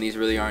 Again, these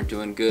really aren't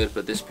doing good,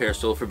 but this pair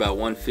sold for about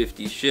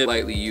 $150 shipped,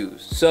 lightly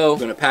used. So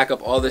we're gonna pack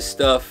up all this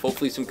stuff.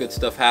 Hopefully some good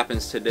stuff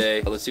happens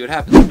today. Let's see what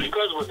happens. You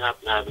guys wouldn't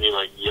happen to have any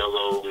like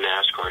yellow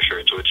NASCAR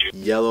shirts, would you?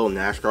 Yellow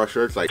NASCAR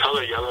shirts, like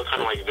Color yellow,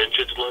 kind of like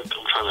vintage look.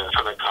 I'm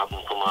trying to cop them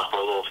for my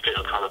little fit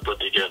I'm trying to put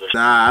together.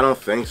 Nah, I don't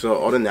think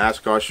so. All the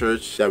NASCAR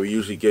shirts that we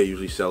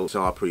usually sell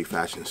out pretty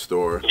fast in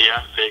store.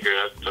 Yeah, I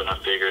figured. That's what I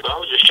figured. But I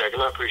was just checking.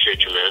 I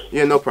appreciate you, man.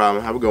 Yeah, no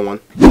problem. Have a good one.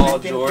 All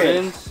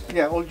Jordans.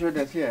 Yeah, all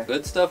Jordans, yeah.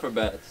 Good stuff or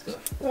bad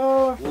stuff?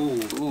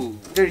 Ooh.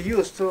 They're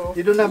used, so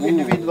you don't have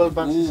individual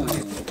boxes on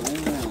it.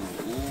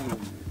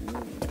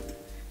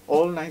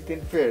 All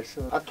 19 pairs.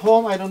 So at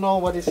home, I don't know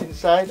what is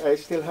inside. I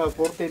still have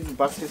 14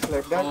 boxes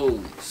like that.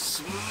 Holy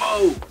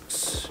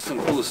smokes.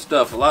 Some cool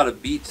stuff. A lot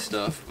of beat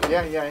stuff.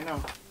 Yeah, I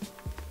know.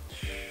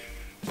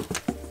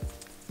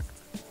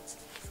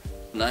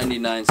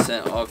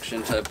 99-cent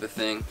auction type of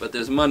thing. But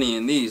there's money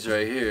in these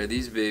right here.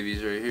 These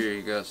babies right here.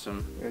 You got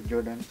some.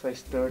 Jordan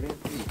size 30.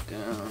 Beat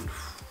down.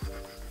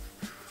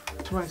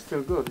 This one's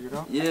still good, you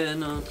know? Yeah,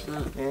 no, it's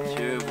not And,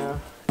 terrible.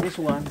 This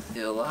one.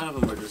 Yeah, a lot of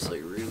them are just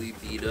like really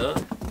beat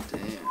up.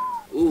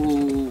 Damn.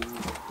 Ooh.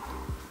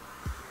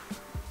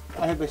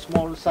 I have a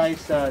small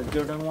size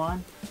Jordan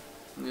 1.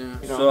 Yeah. You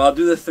know? So I'll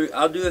do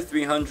the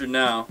 300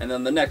 now, and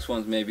then the next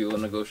ones maybe we'll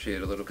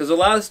negotiate a little. Because a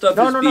lot of stuff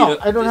is beat No.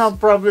 up. I don't have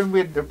problem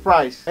with the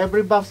price.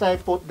 Every box I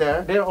put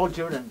there, they're all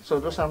Jordan. So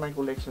those are my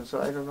collection.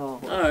 So I don't know.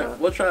 Alright,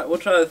 we'll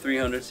try the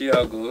 300, see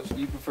how it goes.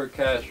 You prefer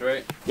cash,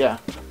 right? Yeah.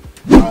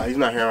 He's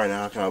not here right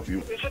now. I can help you.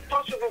 Is it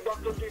possible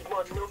that could be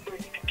my number?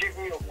 You can give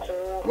me a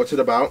call. What's it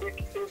about?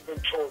 Big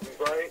inventory,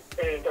 right?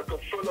 And I can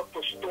fill up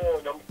the store,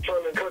 and I'm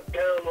trying to cut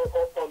down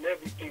on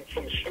everything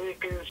from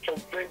sneakers, from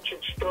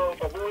vintage stuff.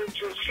 I wanted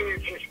to see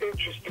if he's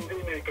interested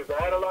in it, because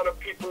I had a lot of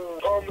people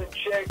come and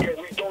check, and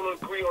we don't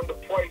agree on the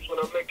price when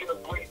I'm making a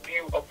great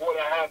deal of what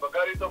I have. I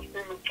got enough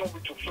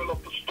inventory to fill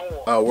up the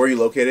store. Where are you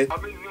located?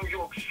 I'm in New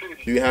York City.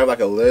 Do you have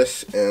like a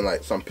list and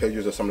like some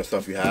pictures of some of the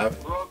stuff you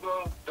have?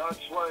 Brother, that's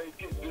why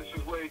this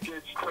is where it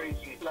gets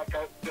crazy. Like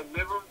the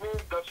living room,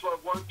 that's why I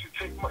want to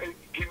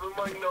give him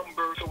my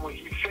number, so when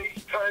he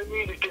FaceTime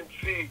me, he can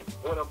see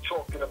what I'm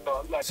talking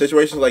about. Like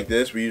Situations like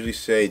this, we usually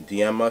say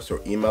DM us or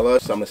email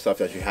us some of the stuff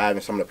that you have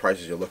and some of the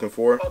prices you're looking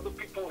for. Other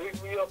people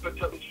hit me up and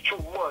tell me it's too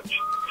much.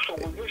 So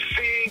when you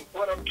see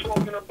what I'm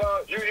talking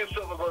about, you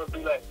yourself are gonna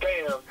be like,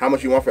 damn. How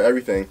much you want for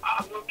everything?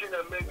 I'm looking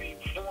at maybe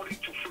 40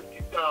 to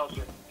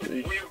 50,000.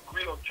 If we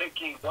agree on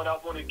taking what I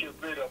want to get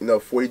rid of. You know,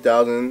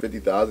 40,000,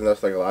 50,000,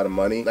 that's like a lot of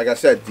money. Like I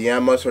said,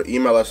 DM us or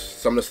email us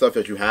some of the stuff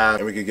that you have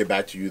and we can get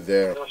back to you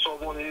there. That's why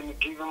I wanted him to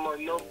give him my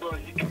number.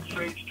 He can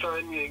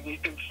FaceTime me and he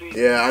can see.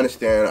 Yeah, I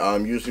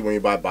understand. Usually when you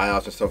buy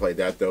buyouts and stuff like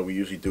that, though, we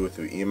usually do it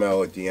through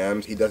email or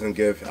DMs. He doesn't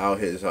give out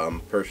his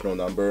personal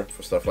number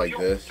for stuff like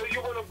this. So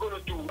you what I'm going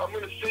to do? I'm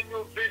going to send you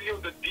a video,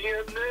 the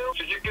DM now,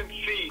 so you can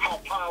see how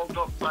piled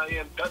up I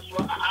am. That's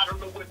why I don't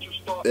know where to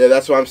start. Yeah,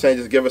 that's what I'm saying.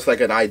 Just give us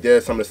like an idea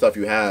of some of the stuff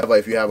you have. Like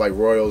if you have like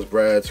Royals,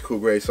 breads, Cool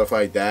Grade, stuff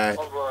like that.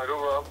 All right.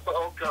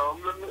 Okay,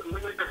 let me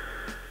get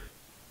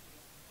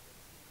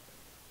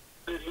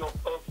video of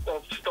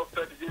stuff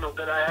that,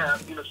 that I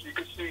have, so you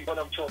can see what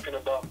I'm talking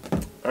about.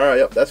 Alright,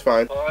 yep, that's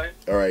fine. Alright?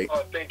 Alright.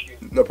 Thank you.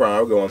 No problem,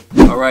 I'll go on.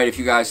 Alright, if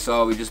you guys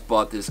saw, we just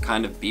bought this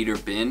kind of beater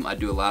bin. I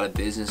do a lot of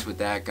business with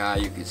that guy.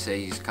 You could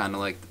say he's kind of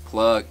like the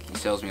plug. He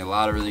sells me a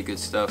lot of really good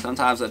stuff.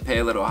 Sometimes I pay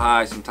a little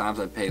high, sometimes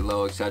I pay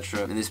low,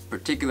 etc. In this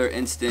particular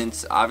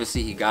instance,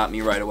 obviously he got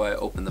me right away. I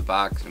opened the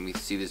box and we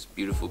see this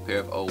beautiful pair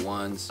of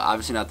 01s.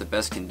 Obviously not the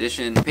best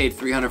condition. Paid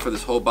 $300 for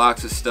this whole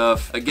box of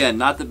stuff. Again,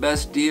 not the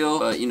best deal,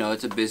 but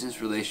it's a business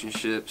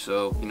relationship.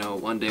 So,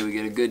 one day we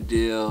get a good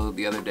deal,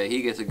 the other day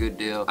he gets a good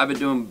deal. I've been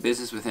doing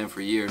business with him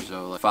for years,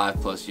 so like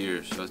 5+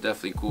 years. So it's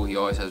definitely cool. He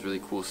always has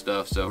really cool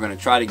stuff. So we're gonna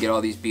try to get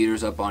all these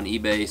beaters up on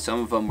eBay. Some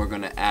of them we're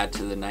gonna add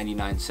to the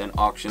 99-cent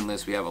auction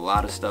list. We have a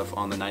lot of stuff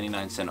on the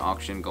 99-cent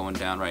auction going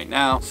down right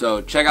now.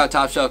 So check out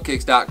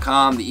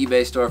TopshelfKicks.com, the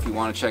eBay store, if you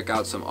want to check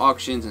out some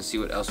auctions and see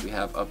what else we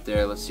have up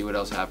there. Let's see what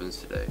else happens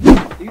today.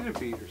 These are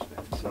beaters,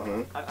 man.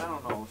 So I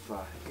don't know if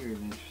you're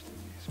interested in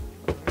these.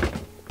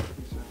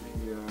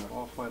 These are the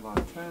off-white lot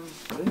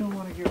 10s. They don't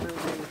want to get rid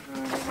of these. I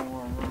don't know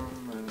more room.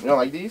 You don't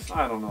like these?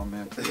 I don't know,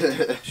 man.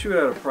 Shoot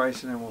out a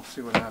price and then we'll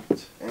see what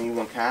happens. And you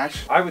want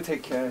cash? I would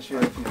take cash,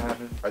 yeah, if you have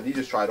it. Are these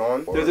just tried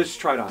on? They're just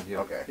tried on,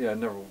 yeah. Okay. Yeah,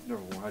 never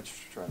worn. I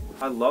just tried one.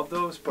 I love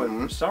those, but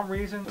for some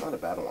reason, not a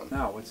bad one.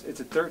 No, it's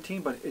a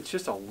 13, but it's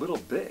just a little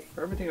big.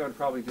 For everything, I would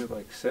probably do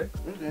like 6.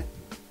 Okay.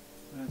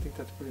 And I think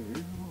that's pretty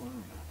reasonable. I don't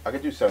know. I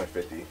could do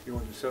 750. You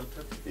want to do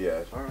 750?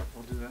 Yeah. All right,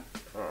 we'll do that.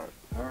 All right.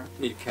 All right.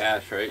 Need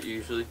cash, right?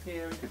 Usually.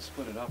 Yeah, we could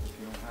split it up if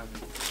you don't have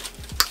it.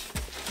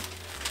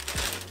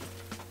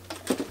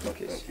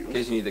 Okay. In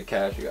case you need the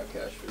cash, you got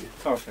cash for you.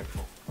 Okay,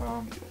 cool.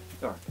 All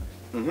right.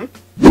 I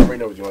already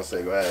know what you want to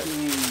say. Go ahead.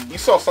 You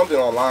saw something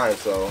online,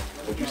 so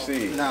what'd you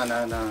see? Nah.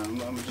 I'm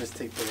gonna just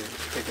take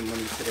the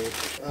money today.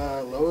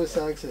 Lowest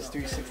access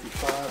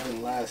 365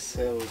 and last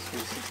sale was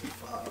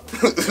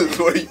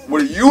 365.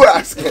 What are you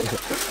asking?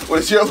 What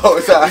is your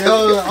lowest access?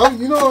 Yo,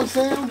 you know what I'm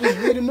saying? I'm just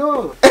reading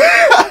off.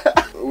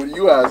 What are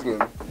you asking?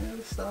 Yeah,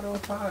 let's start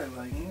off high,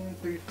 like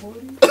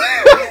 340.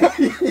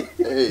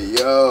 Hey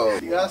yo,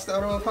 you gotta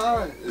start off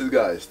high. This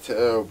guy is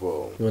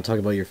terrible. You want to talk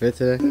about your fit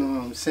today? You know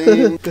what I'm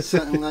saying?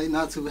 Something like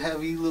not too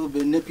heavy, a little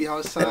bit nippy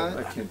outside.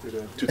 I can't do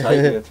that. Too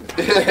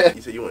tight.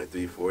 You said you wanted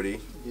 340.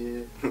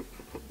 Yeah.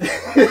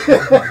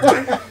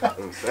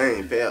 I'm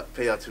saying pay out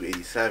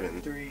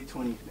 287.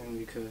 320, then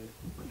we could.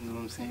 You know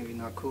what I'm saying? If you're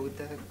not cool with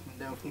that, come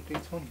down from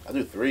 320. I'll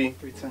do 3.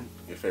 310.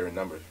 Your favorite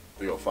number?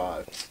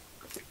 305.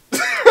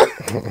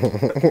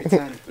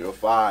 310.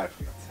 305.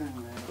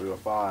 310, man.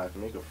 305.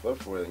 Make a flip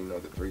for it. You know,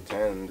 the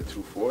 310, the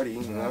 240.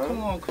 You know?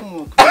 Come on.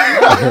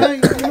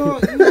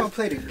 You know I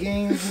play the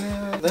games,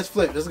 man. Let's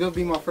flip. This is gonna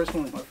be my first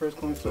one. My first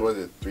coin flip. So what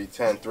is it?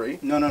 310, 3?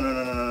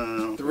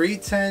 No.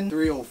 310,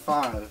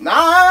 305.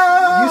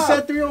 Nah. You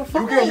said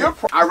 305. You get your.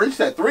 I reached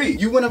that 3.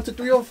 You went up to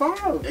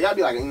 305. It gotta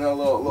be like, you know, a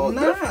little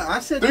Nah, different. I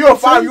said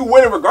 305. You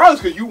win it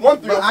regardless because you won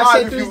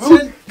 305 if you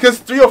lose. Because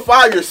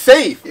 305 you're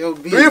safe.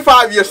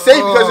 305 you're safe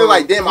because you're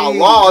like, damn, I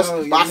lost,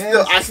 but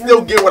I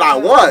still get what I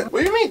want.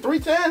 What do you mean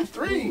 310,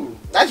 3?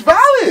 That's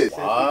valid.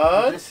 What?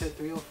 I just said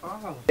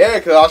 305. Yeah,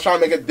 because I was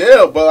trying to make a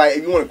deal, but like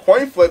if you want a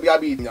coin flip, you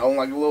gotta be, you know,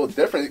 like a little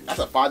different. That's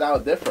a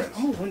 $5 difference.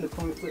 I'm gonna win the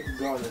coin flip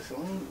regardless.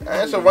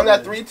 And so run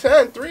that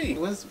 310, 3.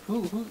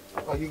 Who?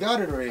 Oh, you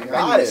got it already.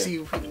 Got it. See,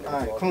 all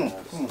right, come on.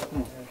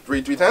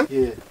 310?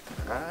 Yeah.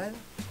 Alright.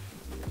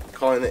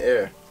 Call in the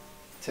air.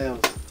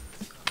 Tails.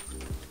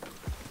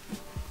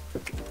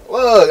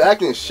 Look,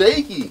 acting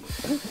shaky.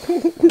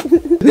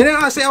 Didn't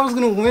I say I was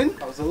gonna win?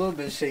 I was a little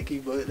bit shaky,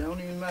 but that don't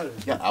even matter.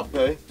 Yeah, I'll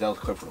pay. That was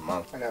quick for the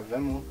month. I got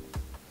Venmo.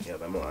 Yeah,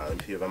 Venmo. Let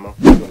me see your Venmo.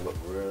 It's gonna look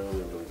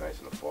really, really nice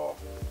in the fall.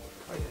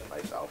 Like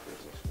nice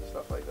outfits and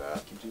stuff like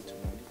that.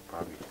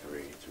 Probably 3,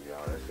 to be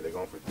honest. They're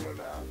going for 3.5.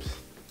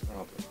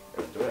 Okay.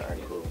 Do it.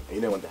 Alright, cool. And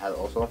you know what the hat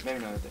also? Maybe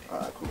another day.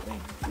 Alright, cool.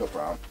 No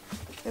problem.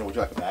 And would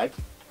you like a bag?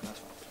 That's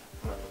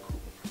fine. Alright, cool.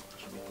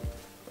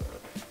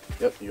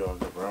 Yep, you all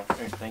good, bro.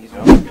 Thank you, sir.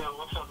 Yeah,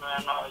 what's up,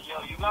 man?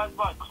 Yo, you guys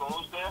buy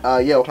clothes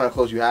there? Yeah, what kind of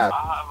clothes you have? I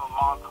have a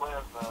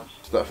Montclair vest.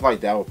 Stuff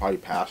like that will probably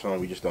pass on.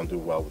 We just don't do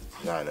well with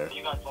designer.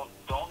 You guys don't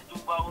do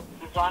well with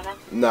designer?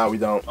 No, we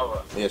don't.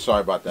 Alright. Yeah,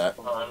 sorry about that.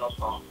 Alright, no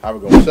problem. Have a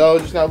good one. So,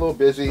 just got a little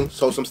busy.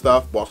 Sold some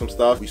stuff, bought some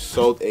stuff. We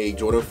sold a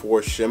Jordan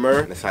 4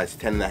 Shimmer in a size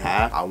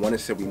 10.5. I want to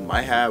say we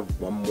might have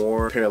one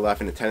more pair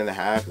left in the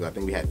 10.5 because I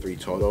think we had 3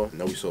 total. I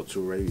know we sold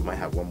 2 already. We might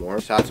have one more.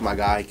 Shout out to my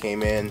guy. He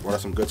came in, brought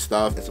us some good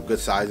stuff and some good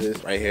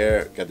sizes. Right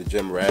here, got the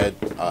gym red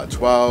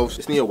 12s.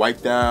 Just need a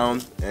wipe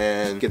down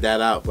and get that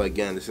out. But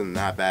again, this is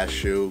not a bad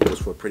shoe. Goes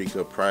for a pretty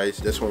good price.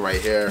 This one right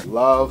here,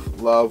 love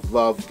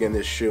getting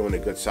this shoe in a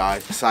good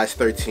size. Size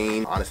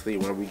 13. Honestly,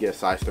 whenever we get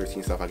size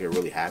 13 stuff, I get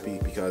really happy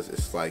because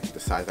it's like the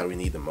size that we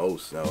need the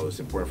most. You know,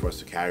 it's important for us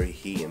to carry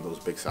heat in those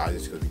big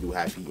sizes because we do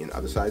have heat in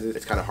other sizes.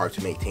 It's kind of hard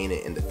to maintain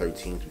it in the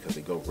 13s because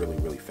they go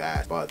really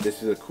fast. But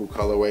this is a cool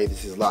colorway.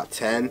 This is lot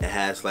 10. It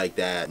has like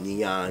that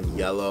neon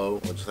yellow,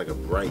 or just like a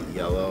bright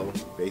yellow,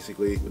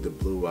 basically, with the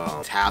blue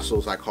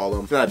tassels, I call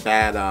them. It's not a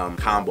bad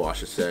combo, I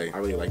should say. I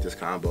really like this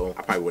combo.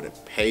 I probably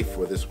wouldn't pay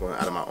for this one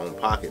out of my own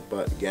pocket,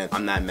 but again,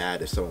 I'm not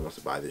mad if someone wants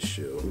to buy this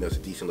shoe. You know, it's a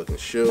decent looking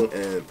shoe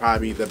and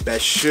probably the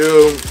best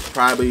shoe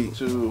probably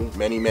to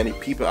many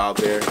people out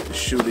there. The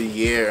shoe of the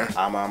year.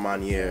 I'm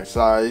on year.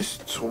 Size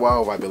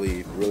 12, I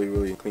believe.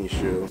 Really clean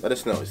shoe. Let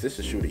us know, is this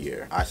a shoe of the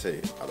year? I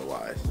say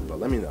otherwise, but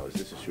let me know, is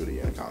this a shoe of the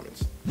year in the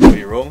comments?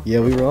 We rolling? Yeah,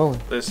 we rolling.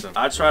 Listen,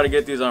 I try to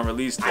get these on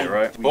release day,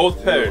 right?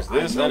 Both pairs,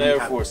 this and Air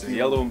Force, the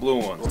yellow and blue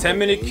ones.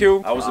 10-minute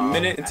queue. I was a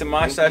minute into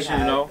my session,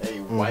 you know.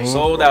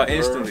 Sold out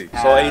instantly.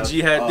 So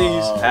AG had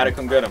these, had to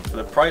come get them. For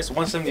the price,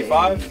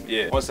 $175?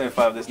 Yeah,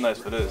 $175. That's nice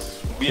for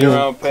this. Beat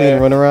around pair.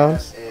 Clean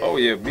runarounds? Oh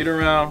yeah, beat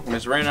around. When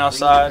it's raining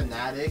outside,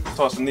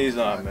 tossing these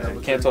on, man.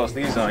 You can't toss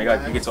these on. You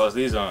can toss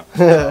these on.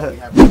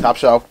 Top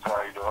Shelf.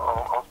 How you doing?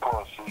 I'm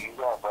calling to see you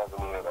guys have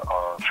any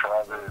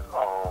Travis,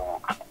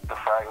 the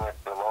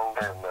fragment below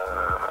and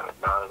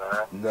the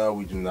 9.5? No,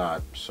 we do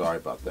not. Sorry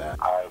about that.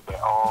 Alright, but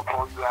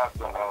can you have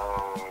the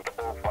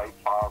old white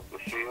 5,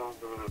 the shields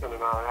in the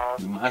 9.5?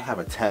 We might have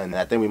a 10.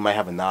 I think we might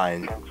have a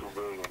 9. 10 too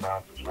big and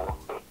 9 too small.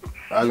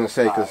 I was gonna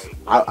say because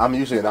I'm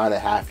usually a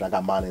 9.5 and I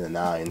got mine in a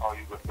 9. Oh,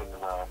 you got the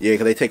 9. Yeah,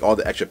 because they take all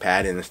the extra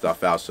padding and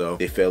stuff out, so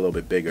they feel a little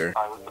bit bigger.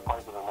 Alright, what's the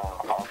price of the 9?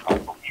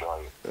 I'll try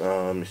it.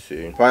 Let me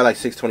see. Probably like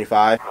 $625.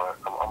 Alright,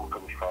 I'm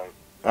gonna try it.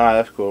 Alright,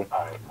 that's cool.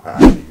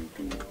 Alright. You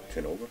do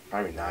 10 over?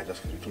 Probably not,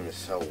 just because we can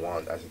just sell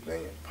one. That's the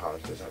thing.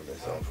 Pounds just haven't been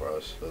selling for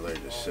us. They're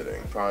literally just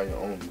sitting. Probably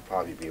only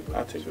be able to.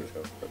 I'll take it.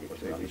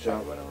 I'll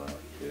shot right around.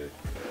 Yeah.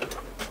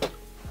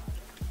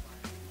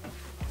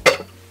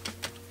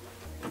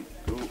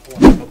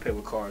 I'll pay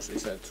with cards. They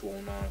said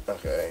 209.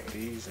 Okay.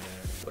 These and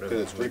whatever.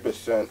 Because it's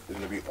 3% is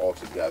gonna be all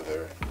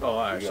together. Oh,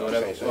 alright. So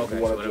whatever. So if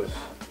you want to just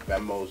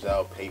Venmo's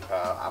out,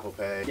 PayPal, Apple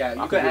Pay.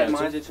 Yeah, you could add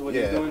mine to what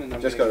you're doing.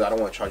 And just because I don't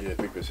want to charge you a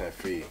 3%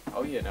 fee.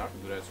 Oh yeah, now I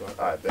can do that too.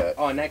 Alright, bet.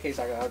 Oh, in that case,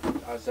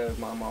 I'll set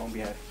it on my own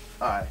behalf.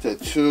 Alright. To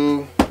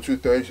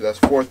 230, so that's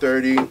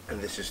 430,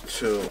 and this is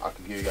 2. I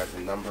can give you guys a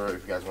number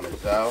if you guys want to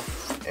sell.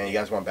 And you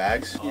guys want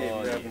bags?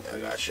 Yeah, I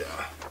gotcha.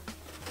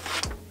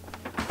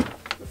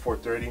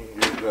 430,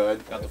 you're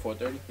good. Got the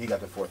 430? He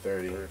got the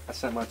 430. I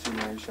sent my 2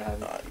 now, you should have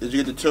it. Did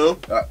you get the 2?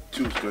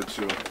 2's good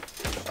too.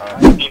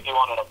 If you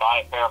wanted to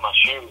buy a pair of my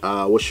shoes.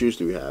 What shoes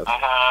do we have? I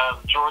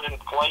have Jordan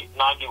Flight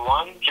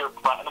 91, pure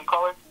platinum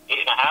color,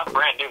 8.5,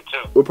 brand new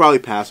too. We'll probably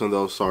pass on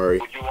those, sorry.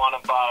 Would you want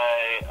to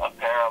buy a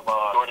pair of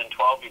Jordan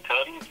 12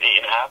 utilities,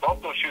 8.5?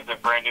 Both those shoes are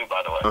brand new,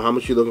 by the way. How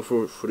much you looking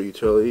for the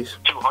utilities?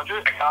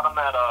 200. Got them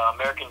at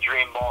American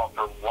Dream Mall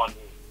for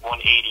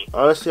 180.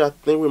 Honestly, I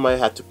think we might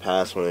have to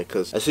pass on it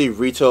because I see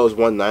retail is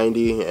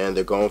 190 and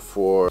they're going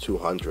for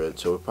 200.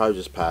 So we'll probably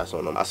just pass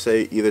on them. I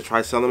say either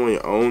try selling them on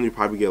your own. You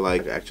probably get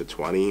like an extra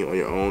 20 on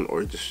your own,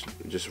 or just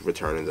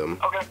returning them.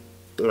 Okay.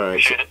 All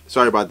right.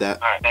 Sorry about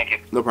that. All right, thank you.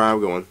 No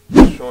problem. Going.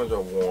 These ones are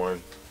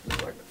worn.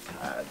 Looks like a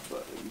tad,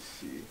 but let me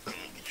see.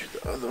 Get you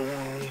the other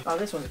one. Oh,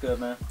 this one's good,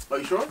 man. Are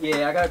you sure?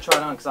 Yeah, I gotta try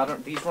it on because I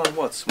don't. These run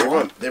what?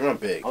 Small? They run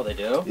big. Oh, they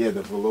do? Yeah,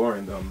 the velour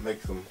in them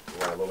makes them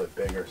run a little bit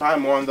bigger. Try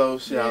them on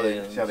those. See how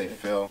they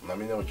feel. Let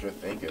me know what you're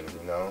thinking.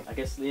 You know. I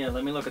guess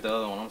let me look at the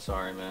other one. I'm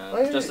sorry, man.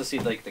 Oh, yeah. Just to see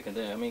like the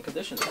condition. I mean,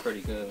 conditions are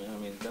pretty good, man. I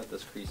mean, got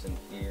this crease in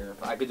here.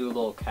 I could do a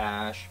little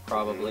cash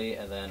probably,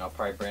 and then I'll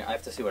probably bring. I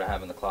have to see what I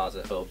have in the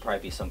closet. So it'll probably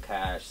be some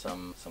cash,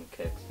 some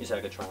kicks. You said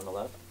I could try on the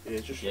left. Yeah,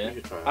 just you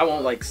should try. I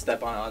won't like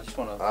step on it. I just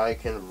wanna. I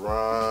can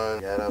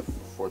run. Yeah, that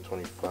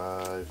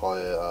 425. Call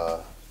it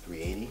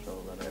 380. So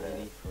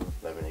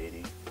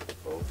 1180.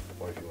 Both.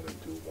 Or if you want to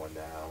do one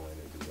now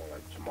and then do one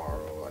like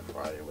tomorrow, like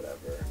Friday,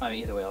 whatever. I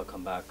mean, either way, I'll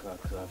come back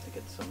because I have to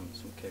get some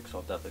kicks. So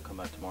I'll definitely come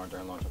back tomorrow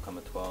during lunch. I'll come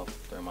at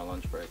 12 during my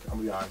lunch break. I'm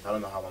gonna be honest. I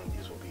don't know how long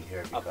these will be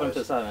here. I'll put them to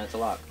the side, man. It's a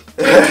lot.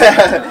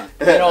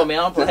 You know me, I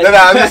don't play. No,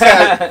 I'm just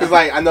saying. Because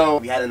like I know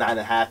we had a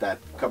 9.5 that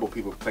a couple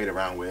people played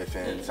around with,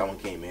 and someone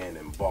came in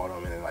and bought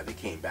them, and then like they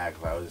came back.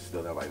 Like, I was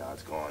still there, like, nah,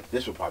 it's gone.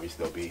 This will probably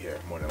still be here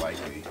more than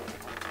likely.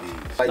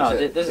 Like no,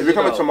 said, this if you're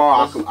coming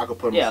tomorrow, I could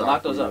put them aside. Yeah,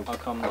 lock those for up. you. I'll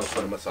come. I'll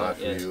put them aside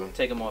for you.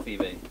 Take them off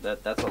eBay.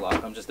 That's a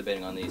lock. I'm just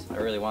debating on these. I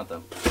really want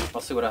them.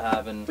 I'll see what I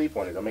have and sleep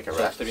on it. I'll make a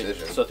rash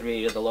decision. So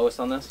 380 the lowest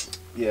on this.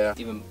 Yeah.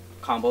 Even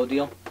combo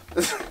deal.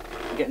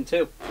 I'm getting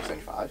 2.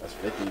 75. That's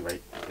 50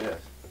 right there.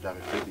 I'm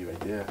dropping 50 right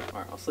there.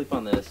 All right, I'll sleep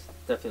on this.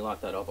 Definitely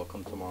lock that up. I'll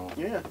come tomorrow.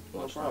 Yeah.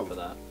 No problem for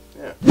that.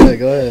 Yeah,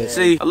 go ahead.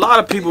 See, a lot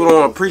of people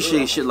don't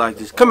appreciate shit like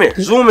this. Come here,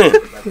 zoom in.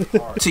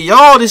 To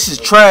y'all, this is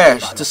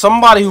trash. To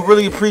somebody who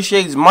really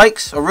appreciates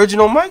mics,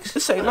 original mics,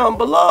 this ain't nothing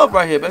but love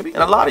right here, baby.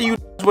 And a lot of you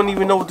wouldn't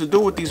even know what to do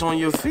with these on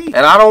your feet.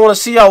 And I don't want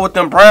to see y'all with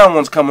them brown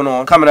ones coming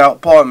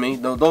out. Pardon me.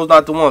 Those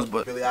not the ones,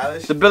 but Billie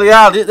Eilish? the Billie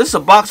Eilish. This is a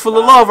box full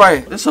of love right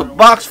here. This is a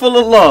box full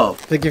of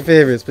love. Pick your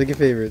favorites. Pick your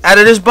favorites. Out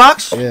of this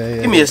box?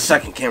 Yeah. Give me a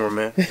second,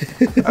 cameraman.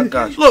 I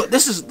got you. Look,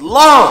 this is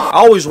love. I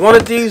always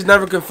wanted these,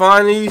 never could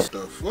find these.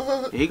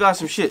 Yeah, he got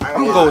some shit.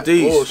 I'm gonna go with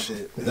these.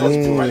 Bullshit. That's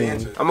the right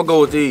answer. I'm gonna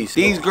go with these.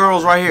 These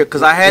girls right here,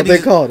 cause I had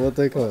these. What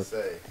they called?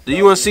 The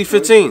UNC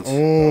 15s.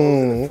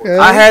 Okay.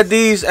 I had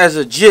these as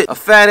a jit, a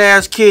fat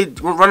ass kid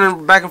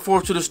running back and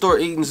forth to the store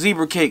eating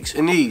zebra cakes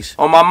and these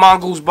on my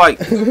mongoose bike.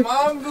 The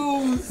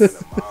mongoose.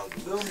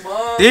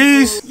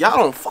 These, y'all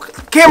don't fucking.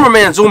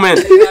 Cameraman, zoom in.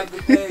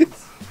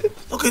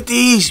 Look at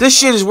these. This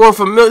shit is worth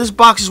this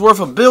box is worth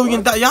 $1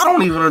 billion. Y'all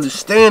don't even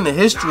understand the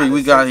history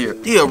we got here.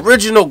 The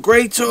original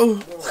grade 2.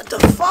 What the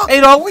fuck?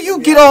 Hey, dog, where you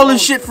get all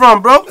this shit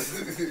from, bro?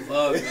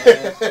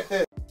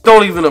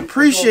 Don't even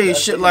appreciate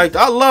shit like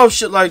that. I love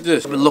shit like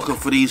this. I've been looking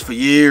for these for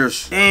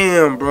years.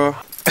 Damn, bro.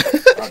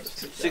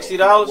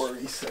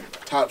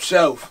 $60? Top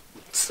shelf.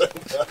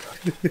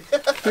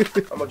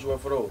 How much you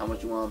want for those? How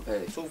much you want to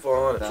pay? 2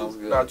 for 100. Sounds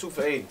good. Nah, 2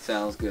 for 80.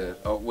 Sounds good.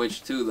 Oh,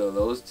 which 2 though?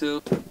 Those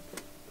 2?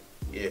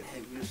 Yeah. Hey,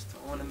 you're just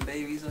throwing them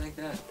babies like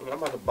that. I'm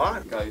about to buy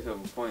it. Got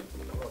yourself a point.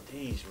 Oh,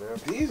 these, man.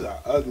 These are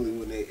ugly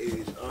when they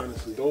age,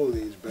 honestly. Those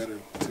age better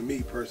to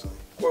me personally.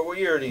 What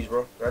year are these,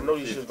 bro? I know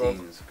these shit's going.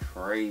 15 is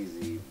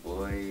crazy,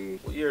 boy.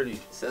 What year are these?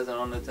 It says it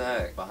on the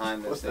tag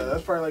behind this. What's that?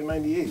 That's probably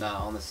like 98.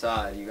 Nah, on the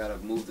side. You gotta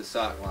move the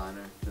sock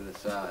liner to the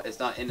side. It's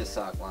not in the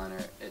sock liner.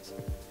 It's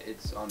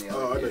on the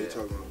other. Oh, I know kid. you're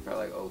talking about.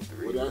 Probably like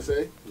 03. What did I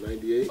say?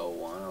 98?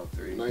 01,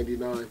 03.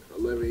 99.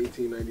 11,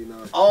 18,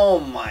 99. Oh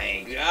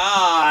my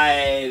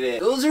god!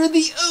 Those are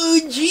the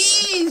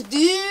OGs,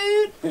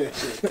 dude!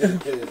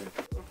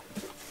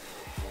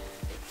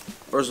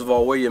 First of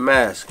all, wear your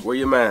mask. Wear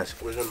your mask.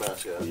 Where's your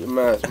mask at? Wear your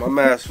mask. My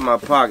mask in my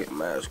pocket.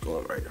 Mask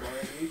going right there.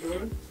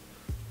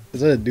 Is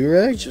that a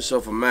do-rag? Get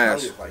yourself a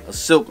mask. A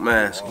silk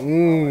mask.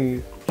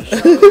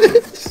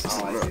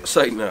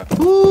 Say now.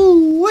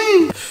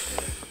 Ooh-wee.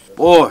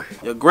 Boy,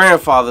 your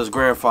grandfather's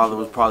grandfather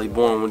was probably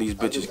born when these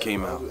bitches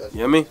came out. You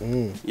hear me?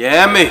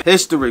 Yeah, me.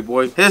 History,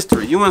 boy.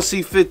 History. UNC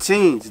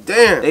 15s.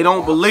 Damn. They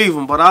don't believe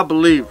them, but I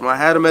believe them. I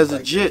had them as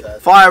a jit.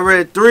 Fire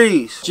red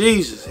 3s.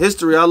 Jesus.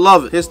 History, I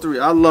love it. History,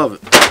 I love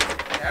it.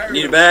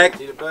 Need a bag?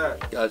 Need a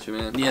bag. Got you,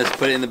 man. Need us to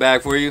put it in the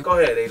bag for you? Go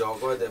ahead,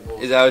 A-Dog. Go ahead, that boy.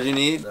 Is that what you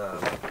need? Nah.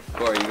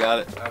 Corey, you got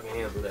it? I can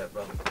handle that,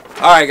 brother.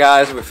 Alright,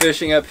 guys. We're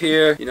fishing up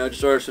here. You know,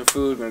 just ordered some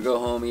food. We're gonna go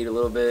home, eat a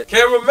little bit.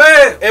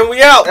 Cameraman! And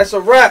we out. That's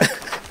a wrap.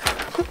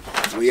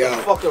 We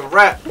out. Fucking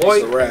rap,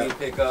 boy. That's a wrap.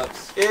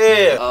 Pickups.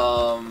 Yeah.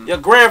 Your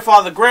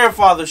grandfather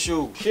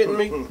shoe. Shitting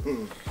me?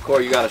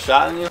 Corey, you got a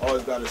shot in you?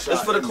 Always got a shot.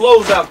 That's for the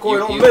closeout, Corey.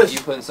 Don't miss.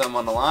 You putting something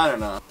on the line or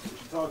not? What you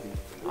talking?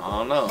 I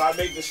don't know. If I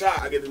make the shot,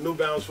 I get the New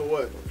Balance for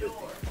what?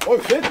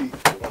 150.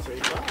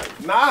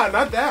 125. Nah,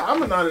 not that.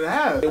 I'm a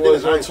 9.5. It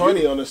was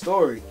 120 on the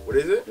story. What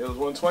is it? It was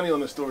 120 on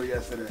the story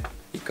yesterday.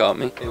 You caught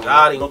me.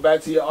 Go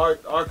back to your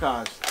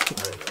archives.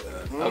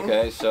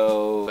 Okay,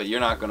 so but you're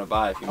not gonna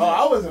buy if you. Oh,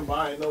 I wasn't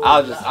buying no. I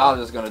was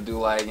just gonna do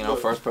like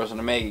first person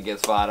to make it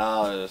gets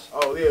 $5.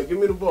 Oh yeah, give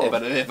me the ball. Yeah,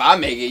 but if I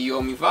make it, you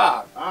owe me $5.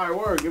 All right,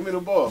 word. Give me the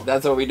ball.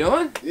 That's what we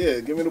doing? Yeah,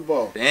 give me the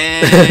ball.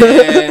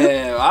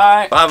 Damn. All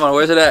right. 500.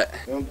 Where's it at?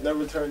 Don't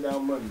never turn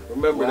down money.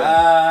 Remember that.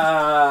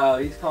 Wow.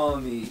 He's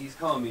calling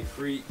me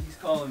free. He's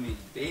calling me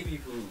baby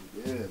food.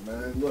 Yeah,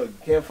 man.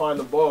 Look, can't find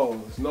the ball.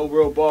 There's no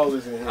real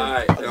ballers in here. All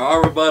right, there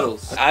are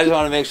rebuttals. I just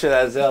want to make sure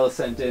that Zell is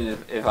sent in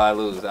if I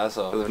lose. That's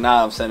all. If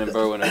not, I'm sending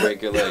Berwin to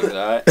break your legs. All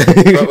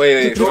right.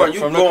 Wait. Jordan,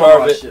 from the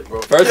carpet. Shit,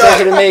 bro. First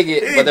person to make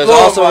it, but there's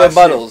also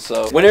rebuttals.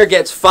 So winner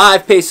gets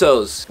 5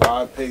 pesos.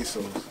 5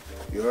 pesos.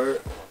 You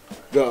heard?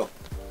 Go.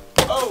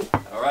 Oh.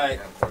 All right.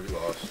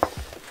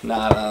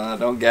 Nah.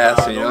 Don't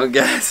gas me. Don't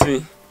gas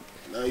me.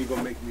 Now you're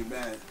gonna make me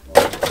mad.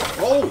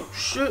 Oh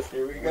shit!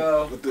 Here we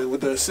go.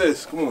 With the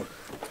assist. Come on.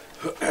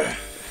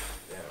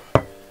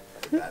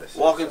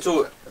 Walk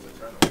into it.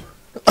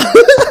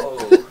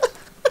 Oh.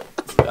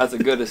 That's a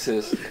good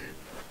assist.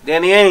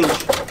 Danny Ainge.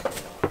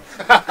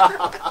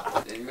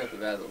 Yeah, you got the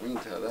Vaseline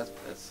toe. That's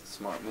a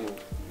smart move.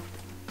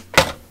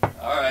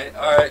 All right.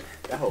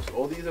 That helps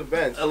all these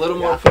events. A little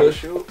more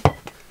push.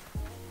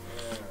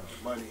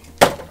 Money.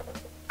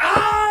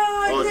 Ah!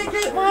 I didn't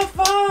get my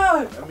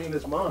 5. I mean,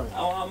 it's mine.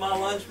 I want my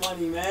lunch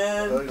money, The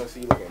man. hood gonna see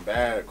you looking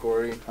bad,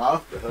 Corey. Huh?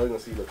 The hood gonna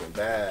see you looking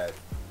bad.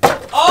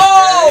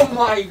 Oh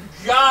my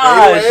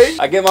gosh! Anyway.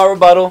 I get my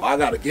rebuttal. I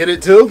gotta get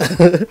it too.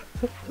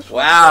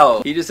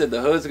 Wow. He just said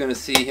the hood's gonna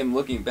see him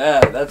looking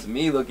bad. That's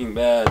me looking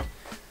bad.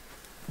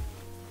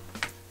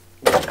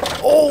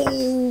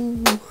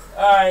 Oh!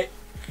 Alright.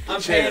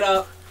 I'm paying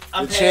up.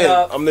 I'm The paying champ.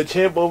 up. I'm the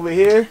champ over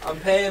here. I'm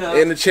paying up.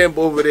 And the champ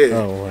over there.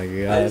 Oh my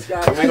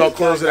god. And we gonna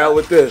close it out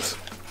with this.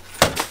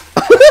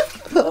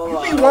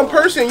 You be one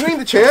person. You ain't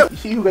the champ. You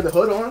see who got the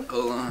hood on?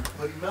 Hold on.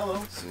 Hoodie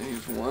mellow.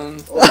 Save one.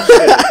 Oh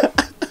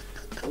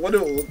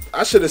shit.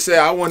 I should have said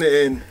I want it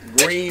in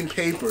green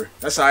paper.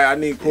 That's how I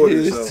need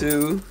quarters. Here's So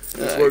 2.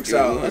 this works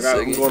out.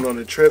 I'm going on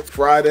a trip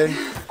Friday.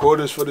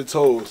 Quarters for the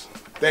toes.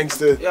 Thanks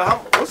to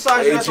What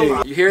size you got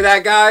those? You hear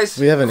that, guys?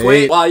 We have an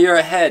Quit 8. while you're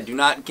ahead. Do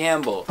not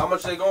gamble. How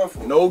much they going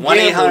for? no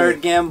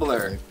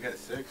 1-800-GAMBLER. You got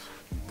 6.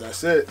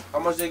 That's it. How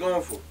much they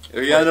going for?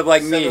 Or you end up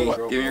like me.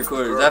 Give me your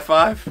quarter. Is that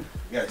 5?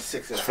 You got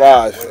 6 and It's a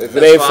half. 5. If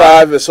it ain't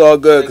 5, it's all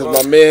good.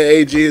 Cause my man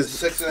AG is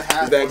 6 and a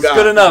half. that It's guy.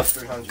 good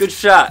enough. Good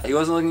shot. He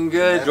wasn't looking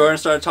good. Jordan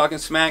started talking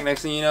smack.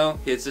 Next thing you know,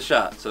 he hits the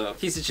shot. So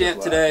he's the champ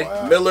today.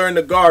 Miller in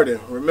the garden.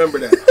 Remember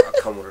that.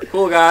 I'll come with her.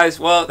 Cool, guys.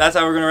 Well, that's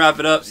how we're going to wrap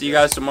it up. See you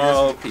guys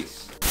tomorrow. Peace.